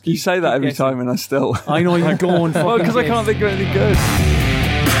You say that every time and I still... I know you're going for because I can't think of anything good.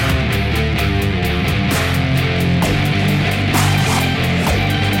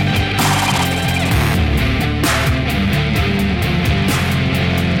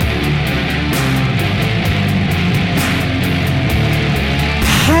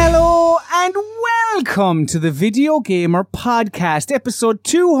 Welcome to the Video Gamer Podcast, episode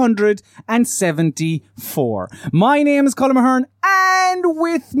 274. My name is Colin Mahern, and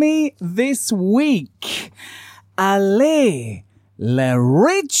with me this week, Ale Le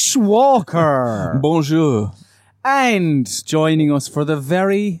Rich Walker. Bonjour. And joining us for the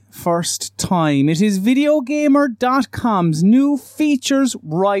very first time, it is VideoGamer.com's new features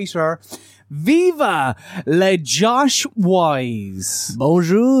writer, Viva le Josh Wise.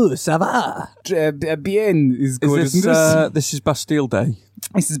 Bonjour, ça va? Bien is good, Is isn't this? this is Bastille Day.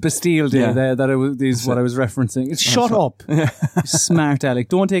 This is Bastille Day. Yeah. Is what I was referencing. Shut up, you smart Alec.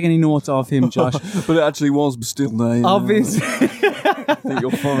 Don't take any notes off him, Josh. But it actually was Bastille Day. Obviously, I think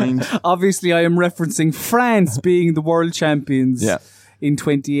you'll find. obviously, I am referencing France being the world champions. Yeah. In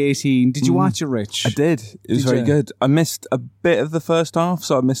 2018. Did you watch it, Rich? I did. It was very good. I missed a bit of the first half,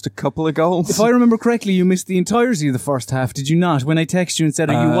 so I missed a couple of goals. If I remember correctly, you missed the entirety of the first half, did you not? When I texted you and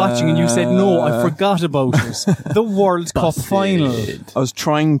said, are you watching? And you said, no, I forgot about it. The World Cup final. I was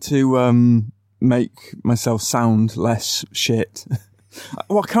trying to make myself sound less shit.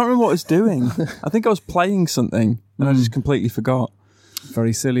 Well, I can't remember what I was doing. I think I was playing something, and I just completely forgot.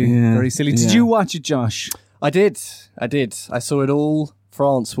 Very silly. Yeah. Very silly. Did Yeah. you watch it, Josh? I did. I saw it all.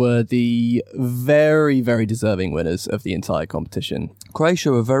 France were the very, very deserving winners of the entire competition.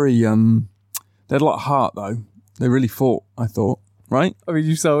 Croatia were very... they had a lot of heart, though. They really fought, I thought. Right? I mean,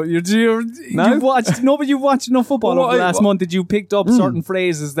 you No? you watched, no, but you watched enough football Well, over the last month that you picked up certain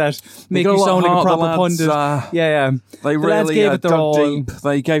phrases that make got you a lot sound of like a heart, proper the lads, pundit. Yeah. They The lads really gave it their dug all. deep.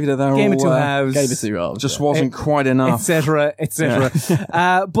 They gave it their Game all. it to halves. Gave it to halves. Just wasn't quite enough. Etc.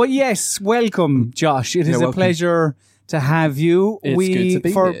 But yes, welcome, Josh. It is a welcome. pleasure to have you. It's good to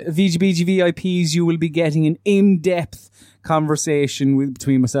be for here. VGBG VIPs, you will be getting an in-depth conversation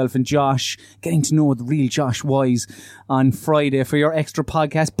between myself and Josh, getting to know the real Josh Wise on Friday for your extra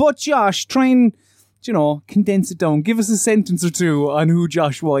podcast. But Josh, try and, condense it down. Give us a sentence or two on who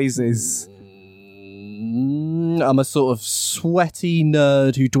Josh Wise is. I'm a sort of sweaty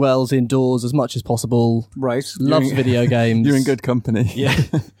nerd who dwells indoors as much as possible. Right. Loves video games. You're in good company. Yeah.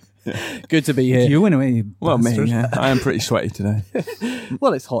 Good to be here. You anyway. Well, me, bastard. yeah. I am pretty sweaty today.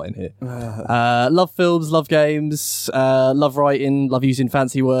 Well, it's hot in here. Love films, love games, love writing, love using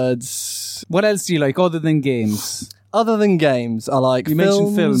fancy words. What else do you like other than games? Other than games, I like You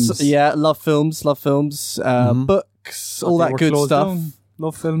films. mentioned films. Yeah, love films, books, all Thought that they were good closed stuff. down.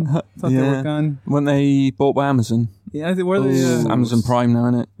 Love film. Thought they were gone. Weren't they bought by Amazon? Yeah, they were. It's Amazon Prime now,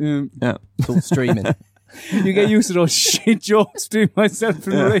 isn't it? Yeah. It's all streaming. You get used to those shit jokes between myself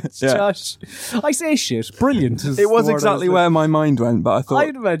and Rich, yeah. Josh. I say shit. Brilliant. is It was the word exactly I where my mind went, but I thought...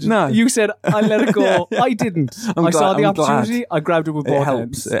 I'd imagine. No. You said, I let it go. Yeah. I didn't. I'm I saw glad- the I'm glad. opportunity. I grabbed it with both It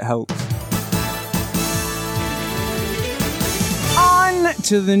helps. hands. It helps. On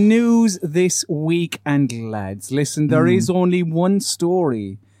to the news this week, and lads, listen, there is only one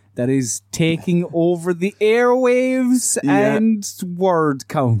story that is taking over the airwaves Yeah. and word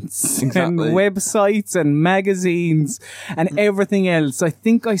counts Exactly. and websites and magazines and everything else. I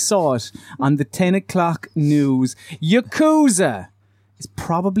think I saw it on the 10 o'clock news. Yakuza is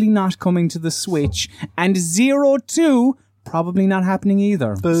probably not coming to the Switch, and Zero 2 probably not happening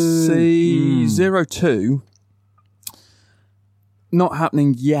either. See, 02, not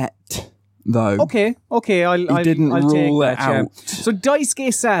happening yet, though. Okay, I'll didn't I'll take rule it that, yeah. out. So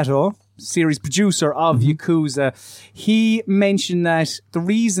Daisuke Sato, series producer of Yakuza, he mentioned that the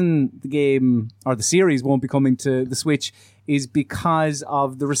reason the game or the series won't be coming to the Switch is because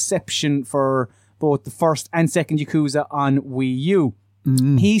of the reception for both the first and second Yakuza on Wii U.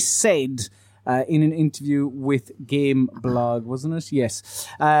 He said in an interview with Gameblog, wasn't it? Yes.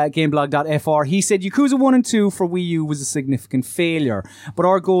 Gameblog.fr. He said Yakuza 1 and 2 for Wii U was a significant failure, but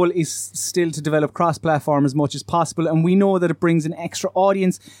our goal is still to develop cross-platform as much as possible, and we know that it brings an extra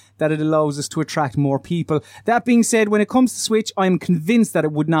audience, that it allows us to attract more people. That being said, when it comes to Switch, I'm convinced that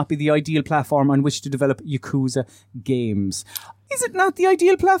it would not be the ideal platform on which to develop Yakuza games. Is it not the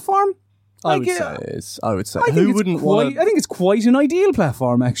ideal platform? I would say it is. I would say. I think Who it's wouldn't want I think it's quite an ideal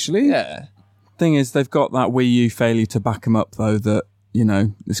platform, actually. Yeah. Thing is, they've got that Wii U failure to back them up, though, that,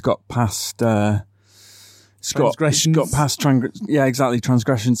 it's got past... Transgressions. It's got past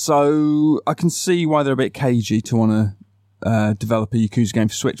transgressions. So I can see why they're a bit cagey to want to develop a Yakuza game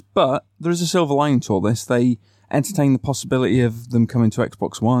for Switch. But there is a silver lining to all this. They entertain the possibility of them coming to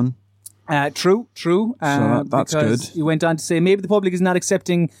Xbox One. True. That's because good. You went on to say maybe the public is not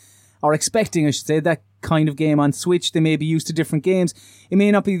accepting or expecting, I should say, that kind of game on Switch. They may be used to different games. It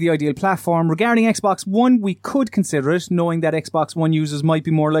may not be the ideal platform. Regarding Xbox One, we could consider it, knowing that Xbox One users might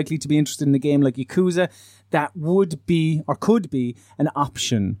be more likely to be interested in a game like Yakuza. That would be, or could be, an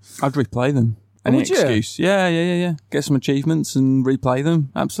option. I'd replay them. Any Would you? excuse. Yeah. Get some achievements and replay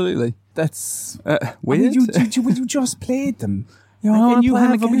them. Absolutely. That's Weird. you just played them. Yeah, I And wanna you play 'em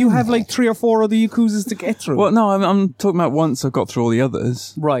have again. you have like 3 or 4 other Yakuzas to get through. Well, no, I'm talking about once I've got through all the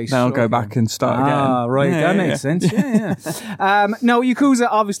others. Right. Then I'll go okay. back and start again. Ah, right. Yeah, that yeah, makes yeah. sense. Yeah. Now, Yakuza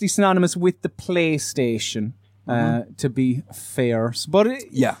obviously synonymous with the PlayStation. To be fair, but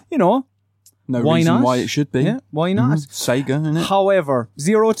Yeah. you know, No why reason not? why it should be. Yeah, why not? Sega, innit? However,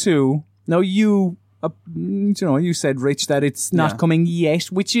 02. Now you said, Rich, that it's not Yeah. coming yet,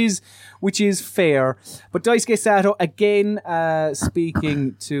 which is fair. But Daisuke Sato, again,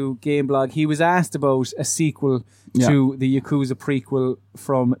 speaking to Gameblog, he was asked about a sequel to the Yakuza prequel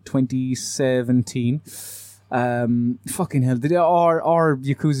from 2017. Fucking hell, our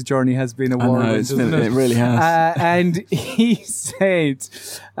Yakuza journey has been a I know, whirlwind, it really has. and he said,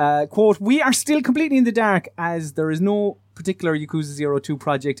 quote, "We are still completely in the dark as there is no particular Yakuza 02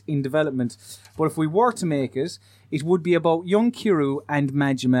 project in development. But if we were to make it, it would be about young Kiryu and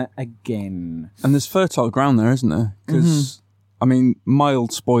Majima again." And there's fertile ground there, isn't there? Because, I mean,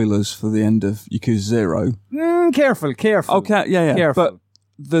 mild spoilers for the end of Yakuza 0. Careful. Okay, yeah. Careful. But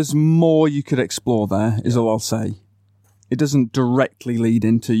there's more you could explore there, is all I'll say. It doesn't directly lead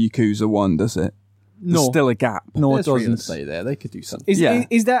into Yakuza 1, does it? There's No. still a gap. No, it There's real doesn't. estate there. They could do something.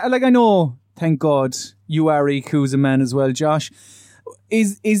 Is that, like, I know, thank God, you are a Yakuza man as well, Josh.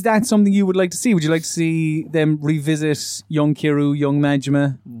 Is that something you would like to see? Would you like to see them revisit young Kiryu, young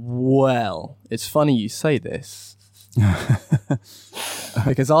Majima? Well, it's funny you say this.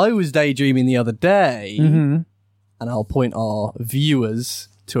 Because I was daydreaming the other day, and I'll point our viewers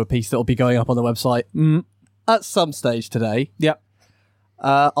to a piece that will be going up on the website at some stage today. Yeah.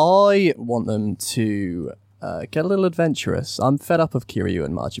 I want them to get a little adventurous. I'm fed up of Kiryu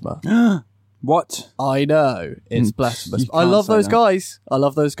and Majima. What? I know, it's blasphemous. you I can't love say those that. guys. I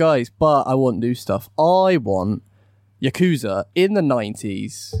love those guys, but I want new stuff. I want Yakuza in the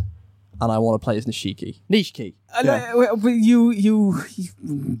 90s, and I want to play as Nishiki. But you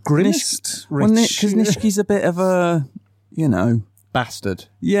grimaced, Well, Rich. because Nishiki's a bit of a, Bastard.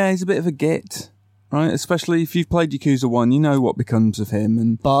 yeah, he's a bit of a git, right? Especially if you've played Yakuza 1, you know what becomes of him,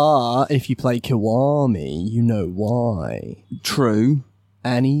 and But if you play Kiwami, you know why. true.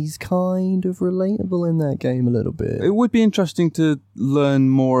 And he's kind of relatable in that game a little bit. It would be interesting to learn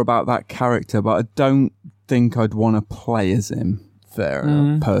more about that character, but I don't think I'd want to play as him. Fair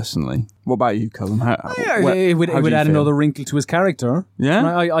enough. Personally. What about you, Cullen? It would add another wrinkle to his character. Yeah?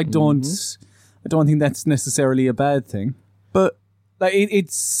 I don't think that's necessarily a bad thing. But Like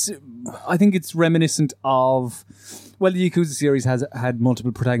I think it's reminiscent of, well, the Yakuza series has had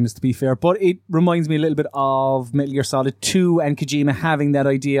multiple protagonists, to be fair, but it reminds me a little bit of Metal Gear Solid 2 and Kojima having that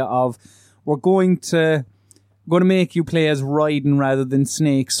idea of, we're going to make you play as Raiden rather than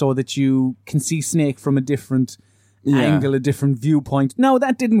Snake, so that you can see Snake from a different angle, a different viewpoint. No,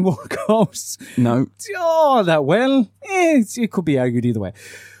 that didn't work out no. all that well. It could be argued either way,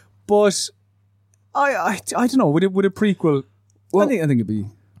 but I don't know. Would a prequel? Well, I think it'd be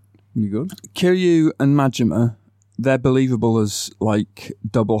good. Kiryu and Majima, they're believable as like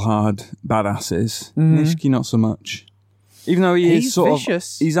double hard badasses. Nishiki not so much. Even though he is He's sort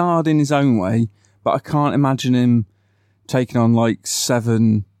vicious. of, he's hard in his own way, but I can't imagine him taking on like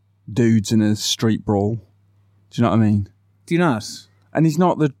 7 dudes in a street brawl. Do you know what I mean? Do you not? And he's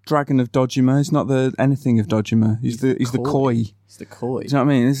not the Dragon of Dojima. He's not the anything of Dojima. He's the koi. He's the koi. Do you know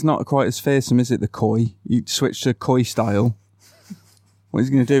what I mean? It's not quite as fearsome, is it? The koi. You switch to koi style. What he's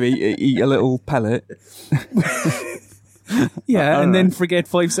going to do? Eat a little pellet. Yeah, and then forget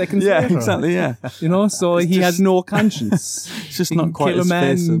 5 seconds Yeah, later. exactly. Yeah, You know, so he has no conscience. it's just He not can quite kill as a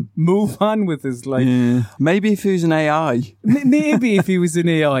man, fearsome. move on with his life. Yeah. Maybe if he was an AI. Maybe if he was an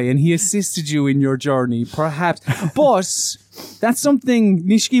AI and he assisted you in your journey, perhaps. But that's something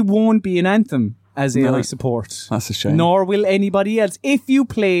Nishiki won't be in Anthem as AI No. support. That's a shame. Nor will anybody else. If you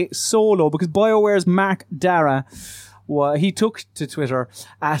play solo, because BioWare's Mark Dara, he took to Twitter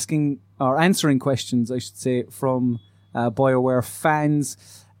answering questions, I should say, from BioWare fans.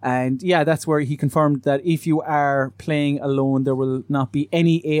 And yeah, that's where he confirmed that if you are playing alone, there will not be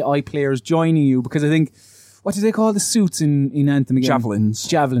any AI players joining you, because I think, what do they call the suits in Anthem again? Javelins.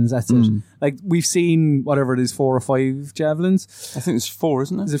 Javelins, that's it. Like, we've seen, whatever it is, 4 or 5 javelins. I think it's 4,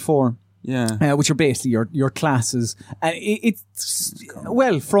 isn't it? Is it 4? which are basically your classes. And it's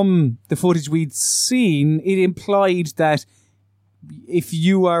well, from the footage we'd seen, it implied that if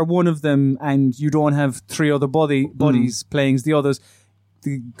you are one of them and you don't have three other buddies playing as the others,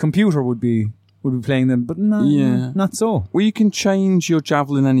 the computer would be playing them, but not so. Well, you can change your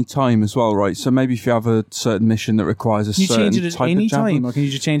javelin any time as well, right? So maybe if you have a certain mission that requires a certain type of javelin. Can you change it at any time, or can you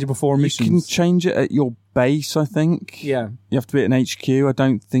just change it before missions? You can change it at your base, I think. Yeah. You have to be at an HQ. I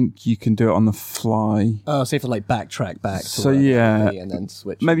don't think you can do it on the fly. Oh, so you have to like backtrack back to So where it yeah, should be and then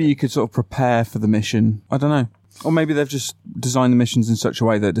switch. maybe you could sort of prepare for the mission. I don't know. Or maybe they've just designed the missions in such a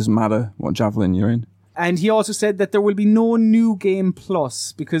way that it doesn't matter what javelin you're in. And he also said that there will be no new game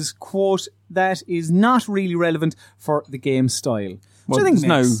plus because, quote, that is not really relevant for the game style. Well, I think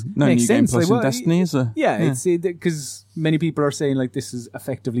there's no new game plus in well, Destiny, is there? Yeah, it's because many people are saying like this is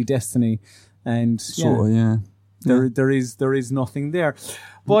effectively Destiny, and Sort of, yeah. there is nothing there.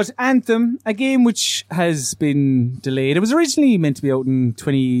 But Anthem, a game which has been delayed. It was originally meant to be out in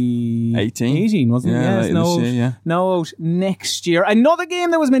 2018, wasn't it? Yeah, it's later this year, now out next year. Another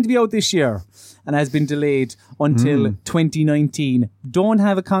game that was meant to be out this year and has been delayed until 2019. Don't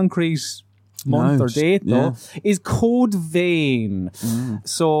have a concrete month or date though. Is Code Vein.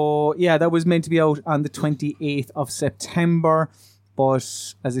 So yeah, that was meant to be out on the 28th of September. But,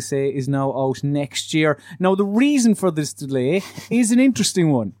 as I say, is now out next year. Now, the reason for this delay is an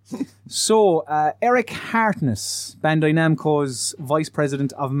interesting one. So, Eric Hartness, Bandai Namco's Vice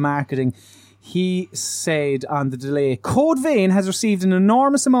President of Marketing, he said on the delay, Code Vein has received an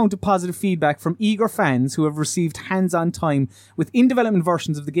enormous amount of positive feedback from eager fans who have received hands-on time with in-development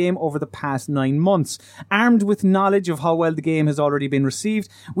versions of the game over the past 9 months. Armed with knowledge of how well the game has already been received,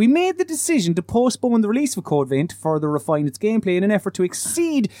 we made the decision to postpone the release of Code Vein to further refine its gameplay in an effort to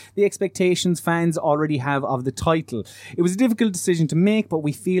exceed the expectations fans already have of the title. It was a difficult decision to make, but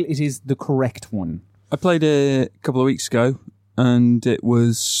we feel it is the correct one. I played it a couple of weeks ago, and it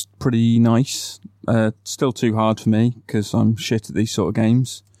was pretty nice. Still too hard for me because I'm shit at these sort of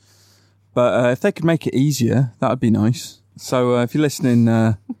games. But if they could make it easier, that would be nice. So if you're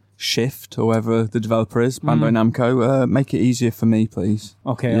listening, Shift or whoever the developer is, Bandai Namco, make it easier for me, please.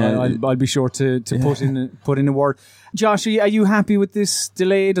 Okay, yeah, I'll be sure to put in a word. Josh, are you happy with this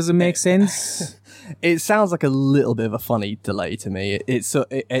delay? Does it make sense? It sounds like a little bit of a funny delay to me.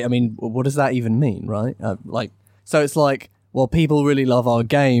 I mean, what does that even mean, right? So it's like, well, people really love our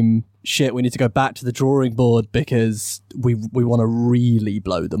game. Shit, we need to go back to the drawing board because we want to really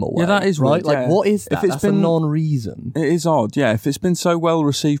blow them away. Yeah, that is right. Weird, like, yeah. what is that? If it's That's been a non-reason. It is odd, yeah. If it's been so well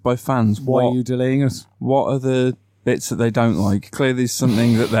received by fans, why are you delaying it? What are the bits that they don't like? Clearly, there's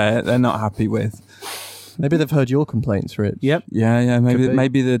something that they're not happy with. Maybe they've heard your complaints, Rich. Yep. Yeah.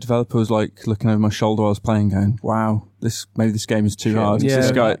 Maybe the developer was like looking over my shoulder while I was playing, going, "Wow, maybe this game is too hard. Yeah,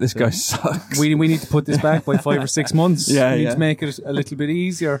 this guy sucks." We need to put this back by 5 or 6 months. We need yeah. to make it a little bit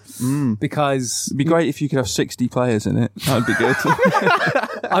easier because It'd be great if you could have 60 players in it. That would be good.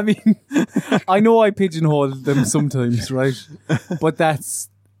 I mean, I know I pigeonhole them sometimes, right? But that's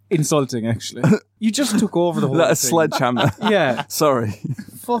insulting, actually. You just took over the whole That a thing. sledgehammer. Yeah. Sorry.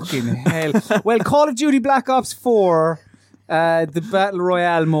 Fucking hell. Well, Call of Duty Black Ops 4, the Battle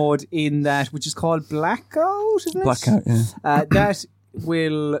Royale mode in that, which is called Blackout, isn't it? Blackout, yeah. That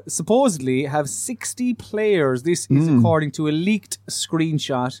will supposedly have 60 players. This is according to a leaked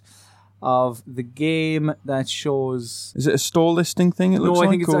screenshot of the game that shows... Is it a store listing thing? It looks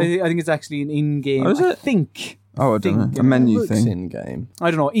like? I think it's actually an in-game. Oh, is I it? think. Oh, I don't know. A menu Looks thing. in-game.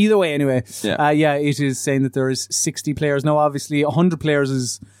 I don't know. Either way, anyway. Yeah. It is saying that there is 60 players. Now, obviously, 100 players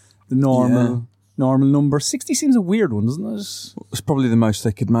is the normal number. 60 seems a weird one, doesn't it? It's probably the most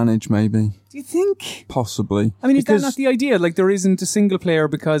they could manage, maybe. Do you think? Possibly. I mean, is that not the idea? Like, there isn't a single player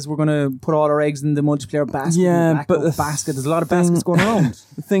because we're going to put all our eggs in the multiplayer basket. Yeah, but the basket. There's a lot of baskets going around.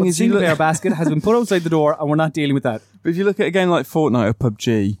 The thing is, single player basket has been put outside the door, and we're not dealing with that. But if you look at a game like Fortnite or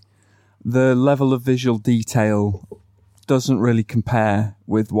PUBG, the level of visual detail doesn't really compare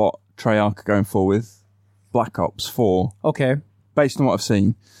with what Treyarch are going for with Black Ops 4, Okay. based on what I've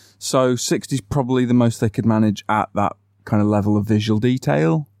seen. So 60 is probably the most they could manage at that kind of level of visual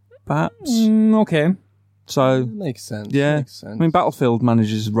detail, perhaps. Okay. So, Makes sense. yeah. Makes sense. I mean, Battlefield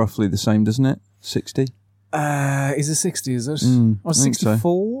manages roughly the same, doesn't it? 60? Is it 60, is it? Or I think so.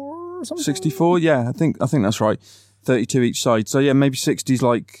 64 or something? 64, yeah, I think that's right. 32 each side. So, yeah, maybe 60's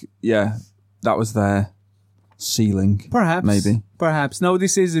like, yeah, that was their ceiling. Perhaps. Maybe. Perhaps. No,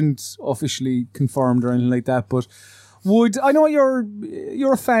 this isn't officially confirmed or anything like that, but I know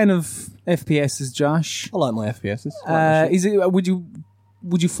you're a fan of FPSs, Josh. I like my FPSs.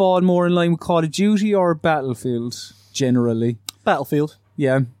 Would you fall more in line with Call of Duty or Battlefield generally? Battlefield.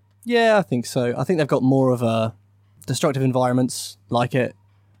 Yeah. Yeah, I think so. I think they've got more of a destructive environments, like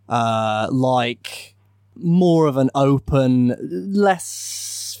more of an open,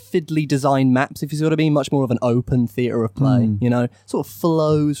 less fiddly design maps, if you see what I mean. Much more of an open theatre of play, you know, sort of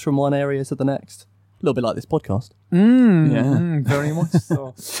flows from one area to the next. A little bit like this podcast. Very much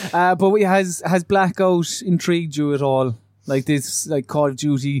so. But has Blackout intrigued you at all? Like this, like Call of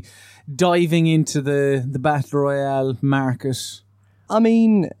Duty diving into the Battle Royale market? I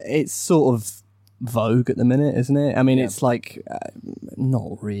mean, it's sort of vogue at the minute, isn't it? I mean, it's like,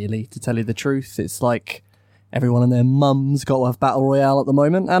 not really, to tell you the truth. It's like everyone and their mum's got to have Battle Royale at the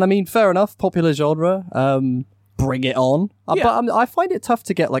moment. And I mean, fair enough, popular genre, bring it on. But I find it tough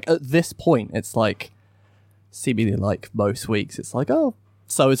to get, like, at this point, it's like, seemingly like most weeks, it's like, oh,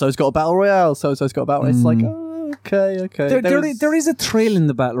 so-and-so's got a Battle Royale, so-and-so's got a Battle Royale. It's like, oh, okay. There is a thrill in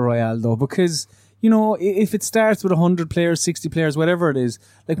the Battle Royale, though, because... You know, if it starts with 100 players, 60 players, whatever it is,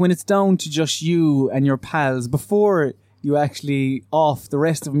 like when it's down to just you and your pals, before you actually off the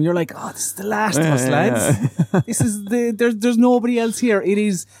rest of them, you're like, oh, this is the Last of Us, lads. This is there's nobody else here. It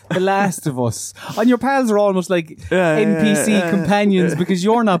is the Last of Us. And your pals are almost like NPC companions because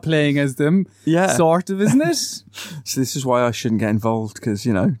you're not playing as them. Yeah. Sort of, isn't it? So this is why I shouldn't get involved, because,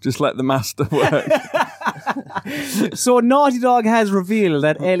 you know, just let the master work. So Naughty Dog has revealed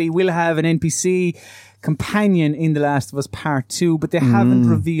that Ellie will have an NPC companion in The Last of Us Part 2, but they haven't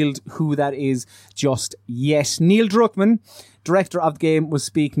revealed who that is just yet. Neil Druckmann, director of the game, was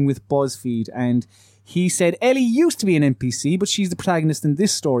speaking with BuzzFeed, and he said Ellie used to be an NPC, but she's the protagonist in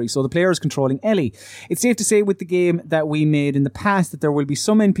this story, so the player is controlling Ellie. It's safe to say with the game that we made in the past that there will be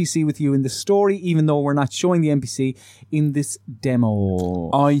some NPC with you in the story, even though we're not showing the NPC in this demo.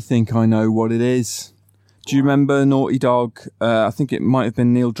 I think I know what it is. Do you remember Naughty Dog? I think it might have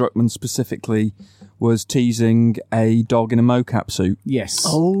been Neil Druckmann specifically, was teasing a dog in a mocap suit. Yes.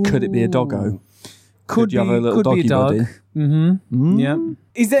 Oh. Could it be a doggo? Could you have a little could be doggy a dog. buddy? Mm-hmm. Yeah.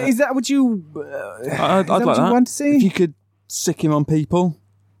 Is that what you? I'd like what that. you want to see? If you could sick him on people.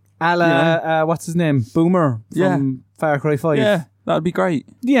 A la, what's his name? Boomer from Far Cry 5. Yeah, that'd be great.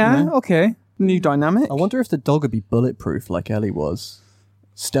 Yeah. You know? Okay. New dynamic. I wonder if the dog would be bulletproof like Ellie was.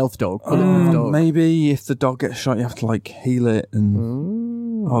 Stealth dog, bulletproof dog. Maybe if the dog gets shot, you have to like heal it,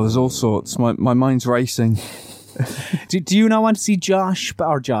 and there's all sorts. My mind's racing. Do you not want to see Josh?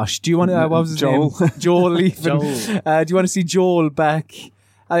 Do you want to? What was his Joel. name? Joel. Even. Joel. Do you want to see Joel back?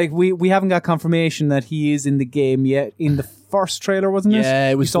 Like we haven't got confirmation that he is in the game yet. In the first trailer, wasn't it?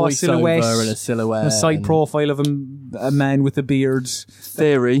 Yeah, it was we saw a silhouette and a silhouette. a side profile of a man with a beard.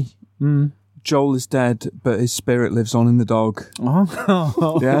 Theory. Joel is dead, but his spirit lives on in the dog.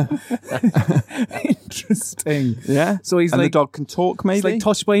 Oh, Yeah. interesting. Yeah. So he's and like the dog can talk, maybe? He's like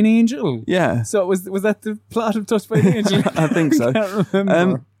touched by an angel. Yeah. So was that the plot of Touched by an Angel? I think so. Can't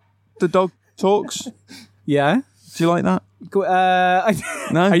remember. The dog talks. Yeah. Do you like that? Go,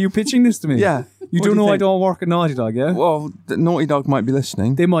 No? Are you pitching this to me? Yeah. You What do do know I think? don't work at Naughty Dog, yeah? Well, the Naughty Dog might be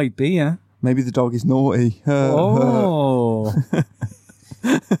listening. They might be, yeah. Maybe the dog is naughty. Oh.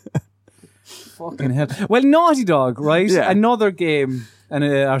 Fucking hell. Well, Naughty Dog, right? Yeah. Another game and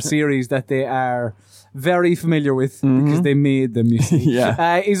our series that they are very familiar with because they made them, you see.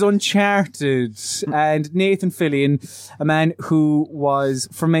 Yeah. Is Uncharted. And Nathan Fillion, a man who was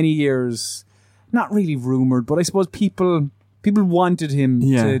for many years not really rumoured, but I suppose people wanted him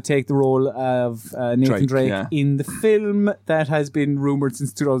to take the role of Nathan Drake in the film that has been rumoured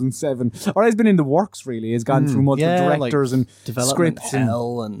since 2007, or has been in the works, really. Has gone through multiple directors and development scripts.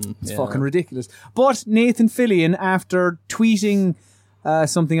 hell and It's fucking ridiculous. But Nathan Fillion, after tweeting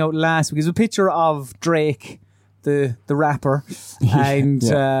something out last week, is a picture of Drake, the rapper, and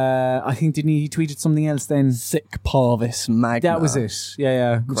I think he tweeted something else then. Sic Parvis Magna. That was it.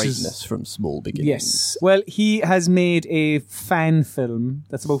 Yeah. Which is- Greatness from small beginnings. Yes. Well, he has made a fan film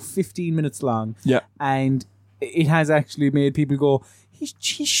that's about 15 minutes long. Yeah. And it has actually made people go, he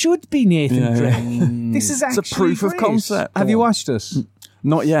should be Nathan Drake. This is actually It's a proof of great. concept. Have you watched it?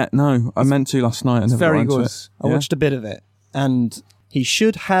 Not yet, no. I meant to last night. I never very got into good. it. I watched a bit of it, and he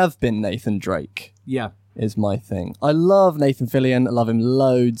should have been Nathan Drake, Yeah. is my thing. I love Nathan Fillion. I love him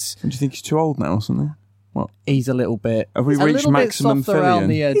loads. Do you think he's too old now or something? What? He's a little bit... Have we a reached little bit maximum softer around Fillion?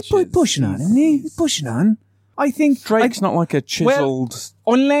 the edges. He's pushing on, isn't he? He's pushing on. I think Drake's not like a chiseled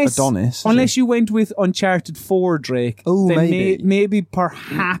unless Adonis. is unless he? you went with Uncharted 4 Drake, Oh, then maybe. maybe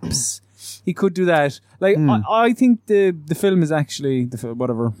perhaps he could do that. Like I think the film is actually the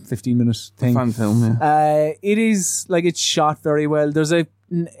whatever 15-minute thing. fan film, yeah. It is like it's shot very well. There's it's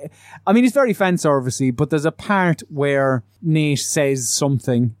very fan servicey, but there's a part where Nate says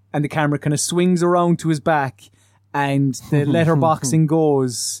something and the camera kind of swings around to his back and the letterboxing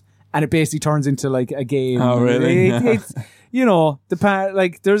goes and it basically turns into like a game. Oh, really? It's the part,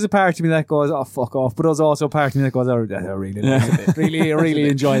 like, there's a part of me that goes, oh, fuck off, but there's also a part of me that goes, oh, I really like it. really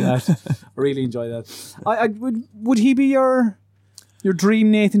enjoy that. I really enjoy that. I would he be your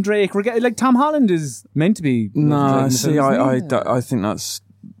dream Nathan Drake? Like, Tom Holland is meant to be. No, see, I think that's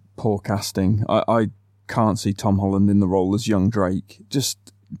poor casting. I can't see Tom Holland in the role as young Drake. Just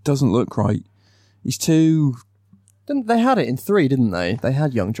doesn't look right. He's too... They had it in 3, didn't they? They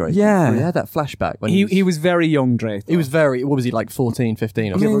had young Drake. Yeah. They had that flashback. When he was very young Drake. He was very... What was he, like 14,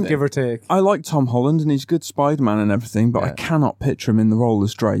 15 or something? Give or take. I like Tom Holland and he's a good Spider-Man and everything, but I cannot picture him in the role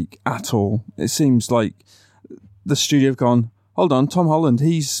as Drake at all. It seems like the studio have gone, hold on, Tom Holland,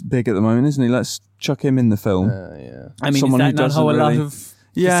 he's big at the moment, isn't he? Let's chuck him in the film. Yeah. I mean, Someone is who that not doesn't how a lot really- of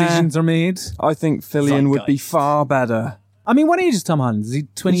decisions are made? I think Fillion would be Zeitgeist. far better. I mean, what age is Tom Holland? Is he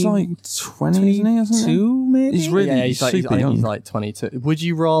 20? He's like 20, isn't he? Or something? 22, maybe? He's really Yeah, he's super young. he's like 22. Would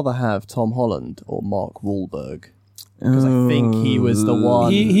you rather have Tom Holland or Mark Wahlberg? Because I think he was the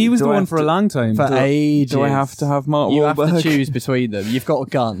one He was Do the I one have for to- a long time. for ages. Do I have to have Mark You Wahlberg? have to choose between them. You've got a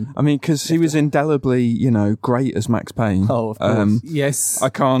gun. I mean, because he was indelibly, great as Max Payne. Oh, of course. Yes. I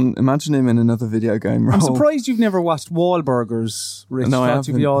can't imagine him in another video game role. I'm surprised you've never watched Wahlburgers, Rich. No, I Thought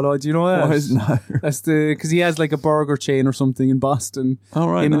you'd be haven't. all, do you know that? Why is no? That's because he has like a burger chain or something in Boston. All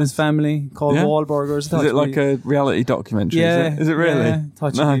right. Him and nice. his family called Yeah? Wahlburgers. Is it like a reality documentary? Yeah. Is it really? Yeah,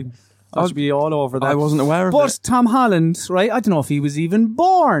 thought No. you'd be all over that. I wasn't aware of But it. Tom Holland, right? I don't know if he was even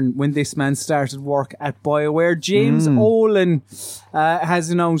born when this man started work at BioWare. James Olin has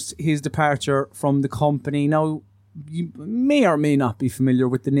announced his departure from the company. Now, you may or may not be familiar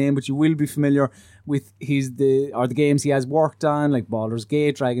with the name, but you will be familiar with the games he has worked on, like Baldur's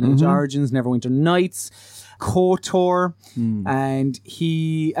Gate, Dragon Age Origins, Neverwinter Nights, KOTOR, and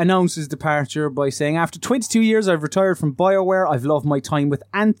he announced his departure by saying, after 22 years I've retired from BioWare. I've loved my time with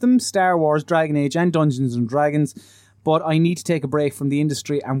Anthem, Star Wars, Dragon Age and Dungeons and Dragons, but I need to take a break from the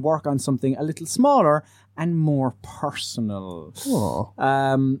industry and work on something a little smaller and more personal.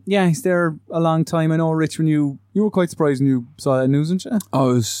 Yeah, he's there a long time. I know, Rich, when you were quite surprised when you saw that news, weren't you? I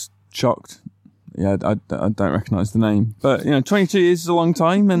was shocked. Yeah, I don't recognise the name. But, 22 years is a long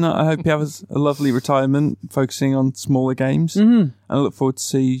time, and I hope he has a lovely retirement focusing on smaller games. And I look forward to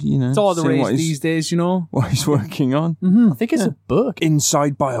see, It's all the seeing rage these days, what he's working on. I think it's a book.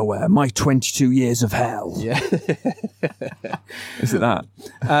 Inside BioWare, my 22 years of hell. Yeah. Is it that?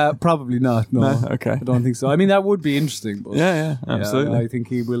 Probably not, no. No? Okay. I don't think so. I mean, that would be interesting. But Yeah, absolutely. I think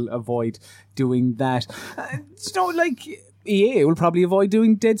he will avoid doing that. EA will probably avoid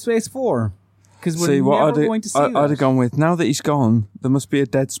doing Dead Space 4. Because we're See, what never going to see I'd that. have gone with, now that he's gone, there must be a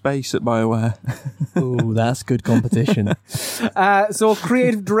Dead Space at BioWare. Ooh, that's good competition. So,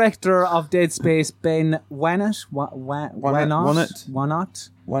 creative director of Dead Space, Ben Wannett. Wannet.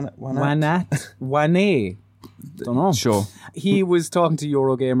 Don't know. Sure. He was talking to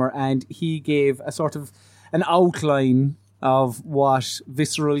Eurogamer and he gave a sort of an outline of what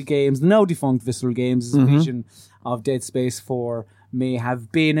Visceral Games, the now defunct Visceral Games' vision of Dead Space 4 may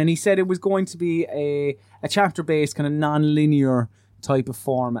have been. And he said it was going to be a chapter-based, kind of non-linear type of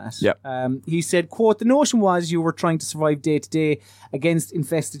format. Yep. He said, quote, the notion was you were trying to survive day to day against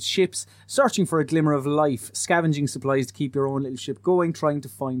infested ships, searching for a glimmer of life, scavenging supplies to keep your own little ship going, trying to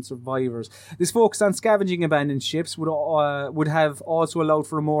find survivors. This focus on scavenging abandoned ships would have also allowed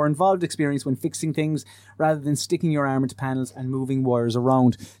for a more involved experience when fixing things rather than sticking your arm into panels and moving wires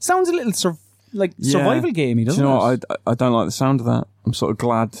around. Sounds a little survival gamey, doesn't Do you know it? what? I don't like the sound of that. I'm sort of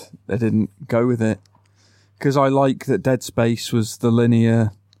glad they didn't go with it. Because I like that Dead Space was the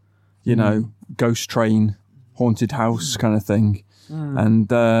linear, ghost train, haunted house kind of thing. And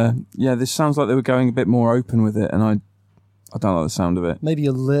this sounds like they were going a bit more open with it, and I don't like the sound of it. Maybe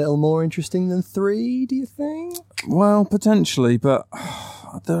a little more interesting than 3, do you think? Well, potentially, but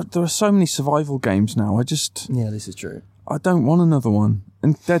there are so many survival games now. Yeah, this is true. I don't want another one.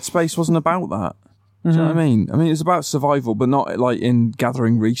 And Dead Space wasn't about that. Do you know what I mean? I mean, it's about survival, but not like in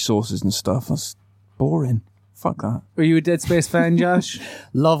gathering resources and stuff. That's boring. Fuck that. Are you a Dead Space fan, Josh?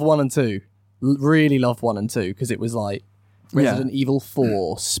 Love 1 and 2. Really loved 1 and 2 because it was like Resident Evil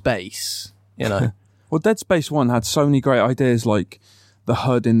 4 space, Well, Dead Space 1 had so many great ideas, like the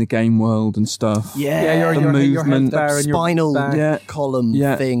HUD in the game world and stuff. Yeah, the your movement, health bar and your spinal back. column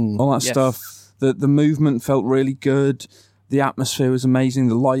thing. all that Yes. stuff. The movement felt really good. The atmosphere was amazing.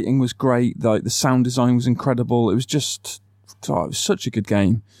 The lighting was great. Like the sound design was incredible. It was just, it was such a good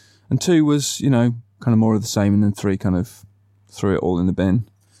game. And 2 was, kind of more of the same, and then 3 kind of threw it all in the bin.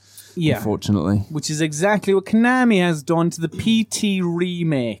 Yeah. Unfortunately. Which is exactly what Konami has done to the PT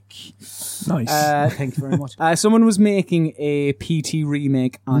remake. Nice. Thank you very much. Someone was making a PT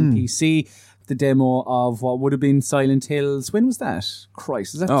remake on PC. The demo of what would have been Silent Hills. When was that?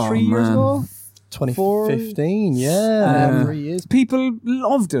 Christ, is that 3 years man. ago? 2015, yeah, 3 years. People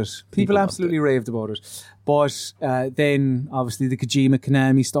loved it. People absolutely raved about it. But then, obviously, the Kojima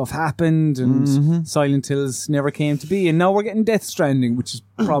Konami stuff happened and Silent Hills never came to be. And now we're getting Death Stranding, which is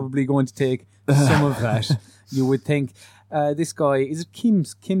probably going to take some of that, you would think. This guy, is it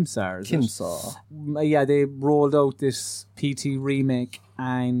Kimsar? Kimsar. Yeah, they rolled out this PT remake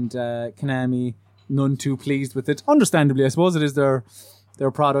and Konami none too pleased with it. Understandably, I suppose it is their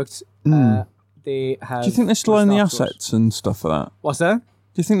product. They have. Do you think they still own the stopped it. assets and stuff for that? What's that?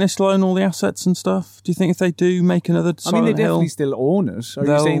 Do you think they still own all the assets and stuff? Do you think if they do make another I mean, they Silent Hill, definitely still own it. Are you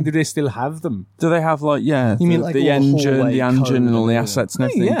They'll- saying do they still have them? do they have like You the, mean like all the the engine, hallway the engine, and all the code and assets and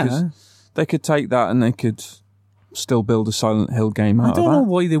everything? Yeah. 'Cause they could take that and they could still build a Silent Hill game I out don't of know that.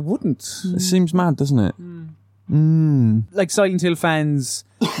 why they wouldn't. It seems mad, doesn't it? Like Silent Hill fans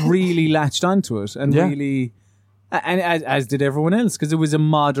really latched onto it and Yeah. really, and as did everyone else, because it was a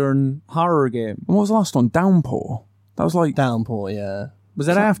modern horror game. And what was the last one? Downpour. That was like Downpour, yeah. Was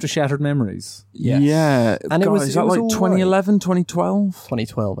that after Shattered Memories? Yes. yeah, And it God, was- is it that was like all 2011, 2012?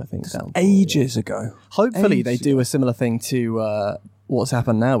 2012, I think. Downpour, yeah. Ages ago. Hopefully they Ages do a similar thing to what's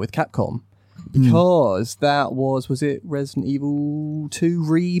happened now with Capcom. Because that was it Resident Evil 2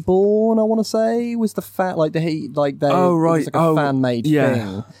 Reborn, I want to say, was the like they Oh, it right. was like a Oh, fan-made yeah.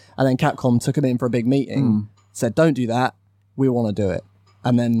 thing. And then Capcom took them in for a big meeting, said, don't do that, we want to do it.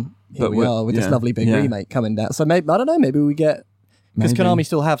 And then here But we we're- are with this yeah, lovely big yeah. remake coming down. So maybe, I don't know, maybe we get... Because Maybe. Konami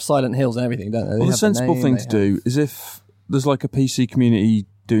still have Silent Hills and everything, don't they? They Well, the have sensible name, thing they to do is if there's like a PC community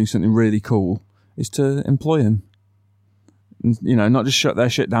doing something really cool, is to employ him. And, you know, not just shut their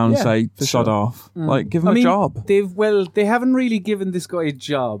shit down Yeah, and say, for sod sure. off. Like, give him I mean, a job. they haven't really given this guy a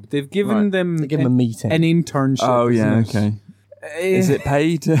job. They've given Right. them They give him a meeting. an internship. Oh, yeah, isn't it? okay. Is it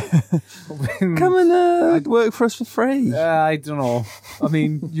paid? Come and work for us for free. I don't know. I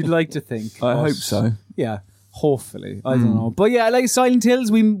mean, you'd like to think. I but- hope so. Yeah, hopefully. I don't know. But yeah, like Silent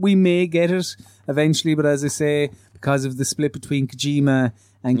Hills, we may get it eventually. But as I say, because of the split between Kojima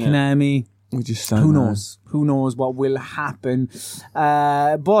and Konami, We just don't who know. knows? Who knows what will happen?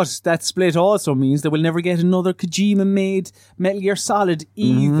 But that split also means that we'll never get another Kojima-made Metal Gear Solid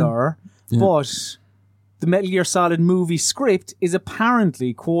either. But the Metal Gear Solid movie script is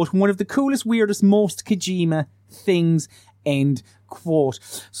apparently, quote, one of the coolest, weirdest, most Kojima things, end quote.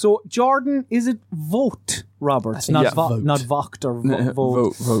 So, Jordan, is it Vogt, Roberts? Not, yeah, Vogt. not Vogt or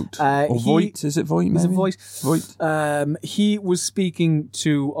Vogt. Vote. he- Or Voight. Is it Voight, maybe? Is it Voight? Voight. He was speaking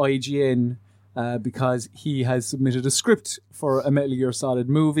to IGN because he has submitted a script for a Metal Gear Solid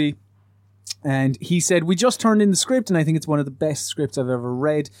movie. And he said, we just turned in the script and I think it's one of the best scripts I've ever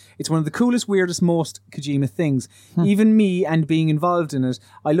read. It's one of the coolest, weirdest, most Kojima things. Even me and being involved in it,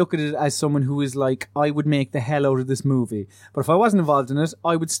 I look at it as someone who is like, I would make the hell out of this movie. But if I wasn't involved in it,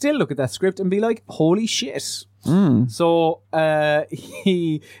 I would still look at that script and be like, holy shit. So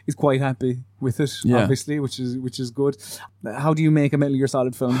he is quite happy with it, Yeah. obviously, which is good. How do you make a Metal Gear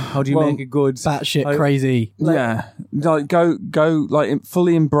Solid film? How do you Well, make it good? batshit crazy. Yeah, like go like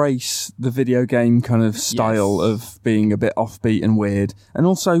fully embrace the video game kind of style of being a bit offbeat and weird, and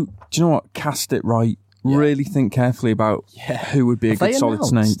also, do you know what? Cast it right. Really think carefully about who would be a Have they good Solid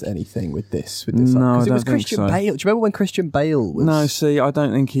announced Snake. anything with this? No, Because I it was don't think Christian so. Bale. Do you remember when Christian Bale was? No, see, I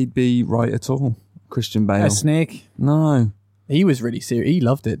don't think he'd be right at all. Christian Bale. A snake? No, He was really serious. He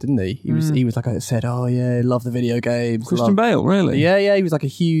loved it, didn't he? He was like I said, oh yeah, love the video games. Christian love-" Bale, really? Yeah, he was like a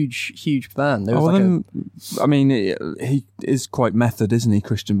huge fan. There was Oh, like then, I mean, he is quite method, isn't he,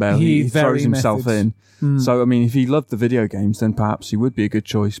 Christian Bale? He He's very throws himself method. in. So, I mean, if he loved the video games, then perhaps he would be a good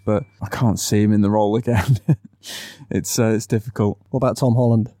choice, but I can't see him in the role again. It's difficult. what about Tom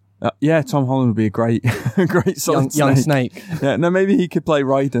Holland? Yeah, Tom Holland would be a great Solid Young Snake. Yeah, no, maybe he could play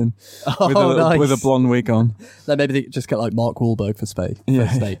Raiden Oh, nice. with a blonde wig on. Then maybe they just get like Mark Wahlberg for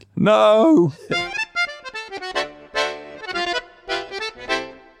Snake. No!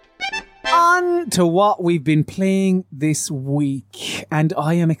 On to what we've been playing this week, and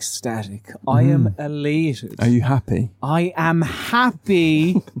I am ecstatic. I am elated. Are you happy? I am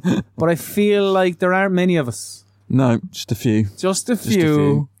happy, but I feel like there aren't many of us. No, just a few. Just a a few,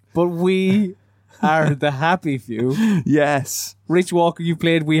 few. but we are the happy few. Yes, Rich Walker, you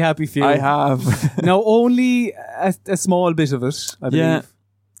played We Happy Few. I have. Now, only a small bit of it, I believe. Yeah.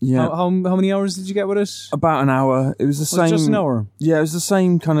 Yeah. How many hours did you get with it? About an hour. It was the Was same. it just an hour? Yeah, it was the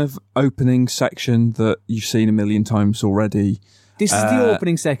same kind of opening section that you've seen a million times already. This is the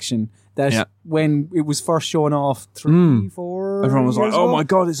opening section that when it was first shown off 3-4 Everyone was like, years oh ago, my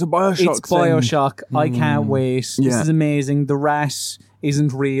God, it's a Bioshock it's Bioshock. I can't wait. Yeah. This is amazing. The rat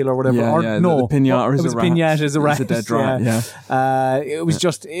isn't real or whatever. Yeah, or yeah, no, the pinata is it was a rat. pinata is a rat. It's a dead rat, It was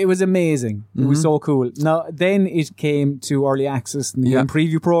just, it was amazing. It was so cool. Now, then it came to early access and the game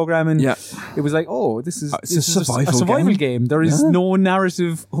preview program, and it was like, oh, this is a survival game. There is no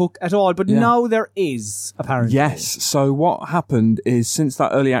narrative hook at all, but now there is, apparently. Yes. So what happened is, since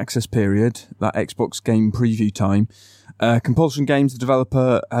that early access period, that Xbox game preview time, Compulsion Games, the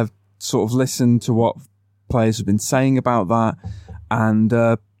developer, have sort of listened to what players have been saying about that, and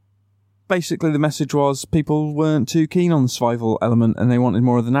basically the message was people weren't too keen on the survival element and they wanted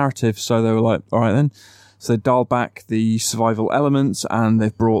more of the narrative, so they were like, all right then. So they dialed back the survival elements and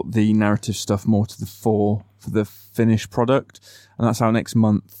they've brought the narrative stuff more to the fore for the finished product, and that's out next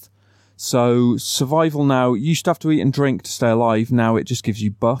month. So survival now, you used to have to eat and drink to stay alive. Now it just gives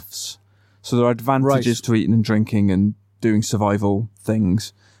you buffs. So there are advantages to eating and drinking and doing survival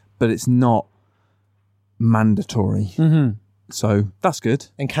things, but it's not mandatory. So that's good.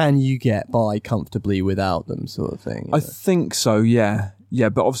 And can you get by comfortably without them, sort of thing? I think so, yeah. Yeah,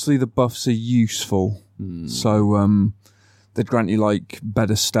 but obviously the buffs are useful. So they'd grant you like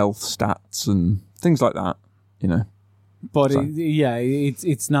better stealth stats and things like that, you know. But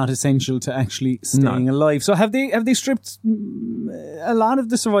it's not essential to actually staying alive. So have they stripped a lot of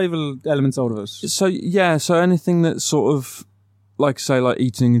the survival elements out of it? So yeah, so anything that's sort of like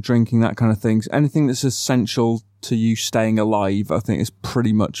eating and drinking, that kind of things, anything that's essential to you staying alive, I think has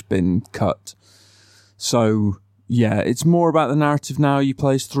pretty much been cut. So yeah, it's more about the narrative now. You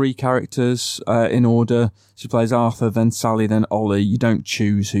play as 3 characters in order. So you play as Arthur, then Sally, then Ollie. You don't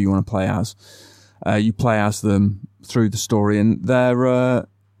choose who you want to play as. You play as them through the story, and their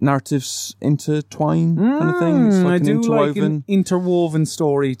narratives intertwine kind of thing. It's like I do interwoven. like an interwoven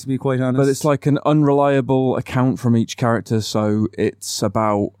story, to be quite honest. But it's like an unreliable account from each character, so it's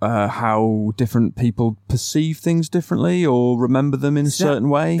about how different people perceive things differently or remember them in a certain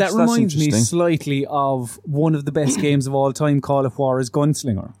way. That So that's reminds me interesting. slightly of one of the best games of all time, Call of Juarez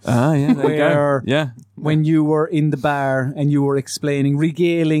Gunslinger. Ah, yeah, there you go. Where Yeah. when you were in the bar and you were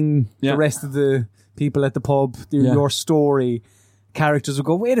regaling the rest of the people at the pub your story, characters would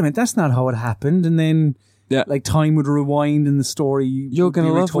go, wait a minute, that's not how it happened, and then like time would rewind and the story You're going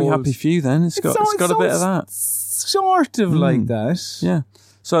to love We Happy Few then. It's got a bit of that. Sort of like that. Yeah.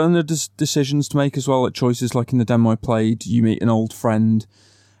 So, and there's decisions to make as well, like choices like in the demo I played, you meet an old friend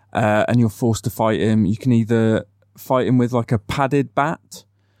and you're forced to fight him. You can either fight him with like a padded bat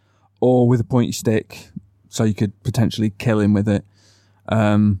or with a pointy stick, so you could potentially kill him with it.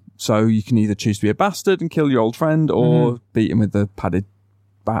 So you can either choose to be a bastard and kill your old friend or beat him with the padded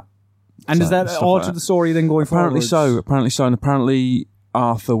bat. And does that alter the story then going forward? Apparently so. And apparently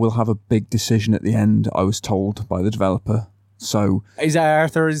Arthur will have a big decision at the end, I was told by the developer. So is that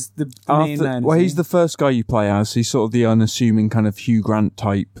Arthur is the main man? Well, he's the first guy you play as. He's sort of the unassuming kind of Hugh Grant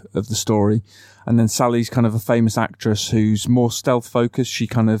type of the story. And then Sally's kind of a famous actress who's more stealth focused. She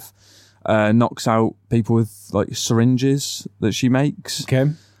kind of knocks out people with like syringes that she makes.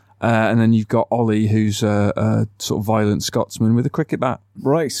 Okay. And then you've got Ollie, who's a sort of violent Scotsman with a cricket bat.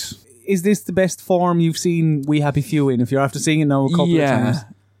 Right. Is this the best form you've seen We Happy Few in, if you're after seeing it now a couple of times?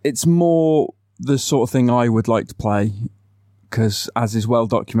 It's more the sort of thing I would like to play, because as is well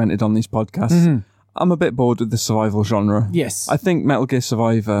documented on these podcasts, I'm a bit bored with the survival genre. Yes. I think Metal Gear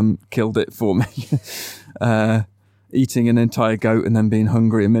Survive killed it for me. Eating an entire goat and then being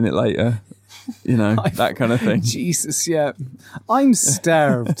hungry a minute later. You know, that kind of thing. Jesus, yeah. I'm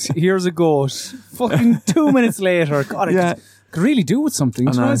starved. Here's a goat. Fucking 2 minutes later. God, I could really do with something.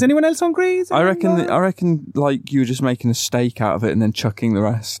 Is anyone else hungry? I reckon like you were just making a steak out of it and then chucking the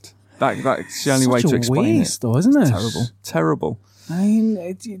rest. That's the only way to explain waste, though, isn't it? Terrible. I mean,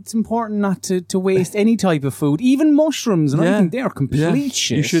 it's important not to waste any type of food, even mushrooms and everything. They are complete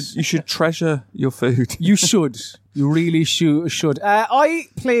shit. You should treasure your food. You should. You really should. I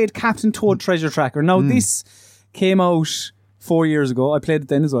played Captain Toad Treasure Tracker. Now, this came out 4 years ago. I played it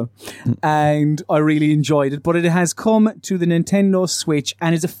then as well. And I really enjoyed it. But it has come to the Nintendo Switch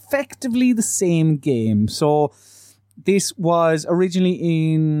and is effectively the same game. So this was originally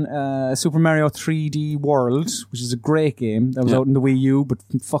in Super Mario 3D World, which is a great game. That was out in the Wii U, but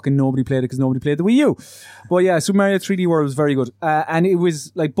fucking nobody played it because nobody played the Wii U. But yeah, Super Mario 3D World was very good. And it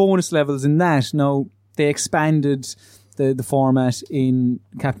was like bonus levels in that. Now, they expanded the format in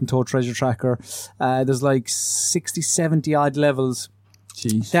Captain Toad Treasure Tracker. There's like 60, 70 odd levels.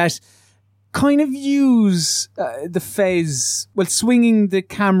 Jeez. That kind of use the Fez, swinging the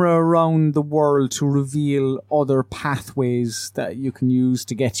camera around the world to reveal other pathways that you can use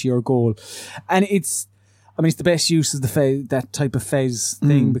to get to your goal. And it's the best use of the Fez, that type of Fez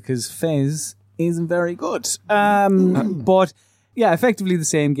thing, because Fez isn't very good. But yeah, effectively the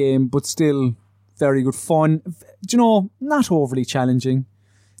same game, but still very good fun. Not overly challenging.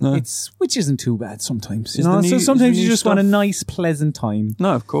 No. Which isn't too bad sometimes. So sometimes you just want a nice, pleasant time.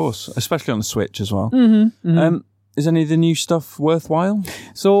 No, of course, especially on the Switch as well. Mm-hmm. Is any of the new stuff worthwhile?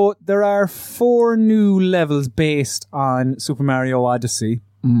 So there are 4 new levels based on Super Mario Odyssey.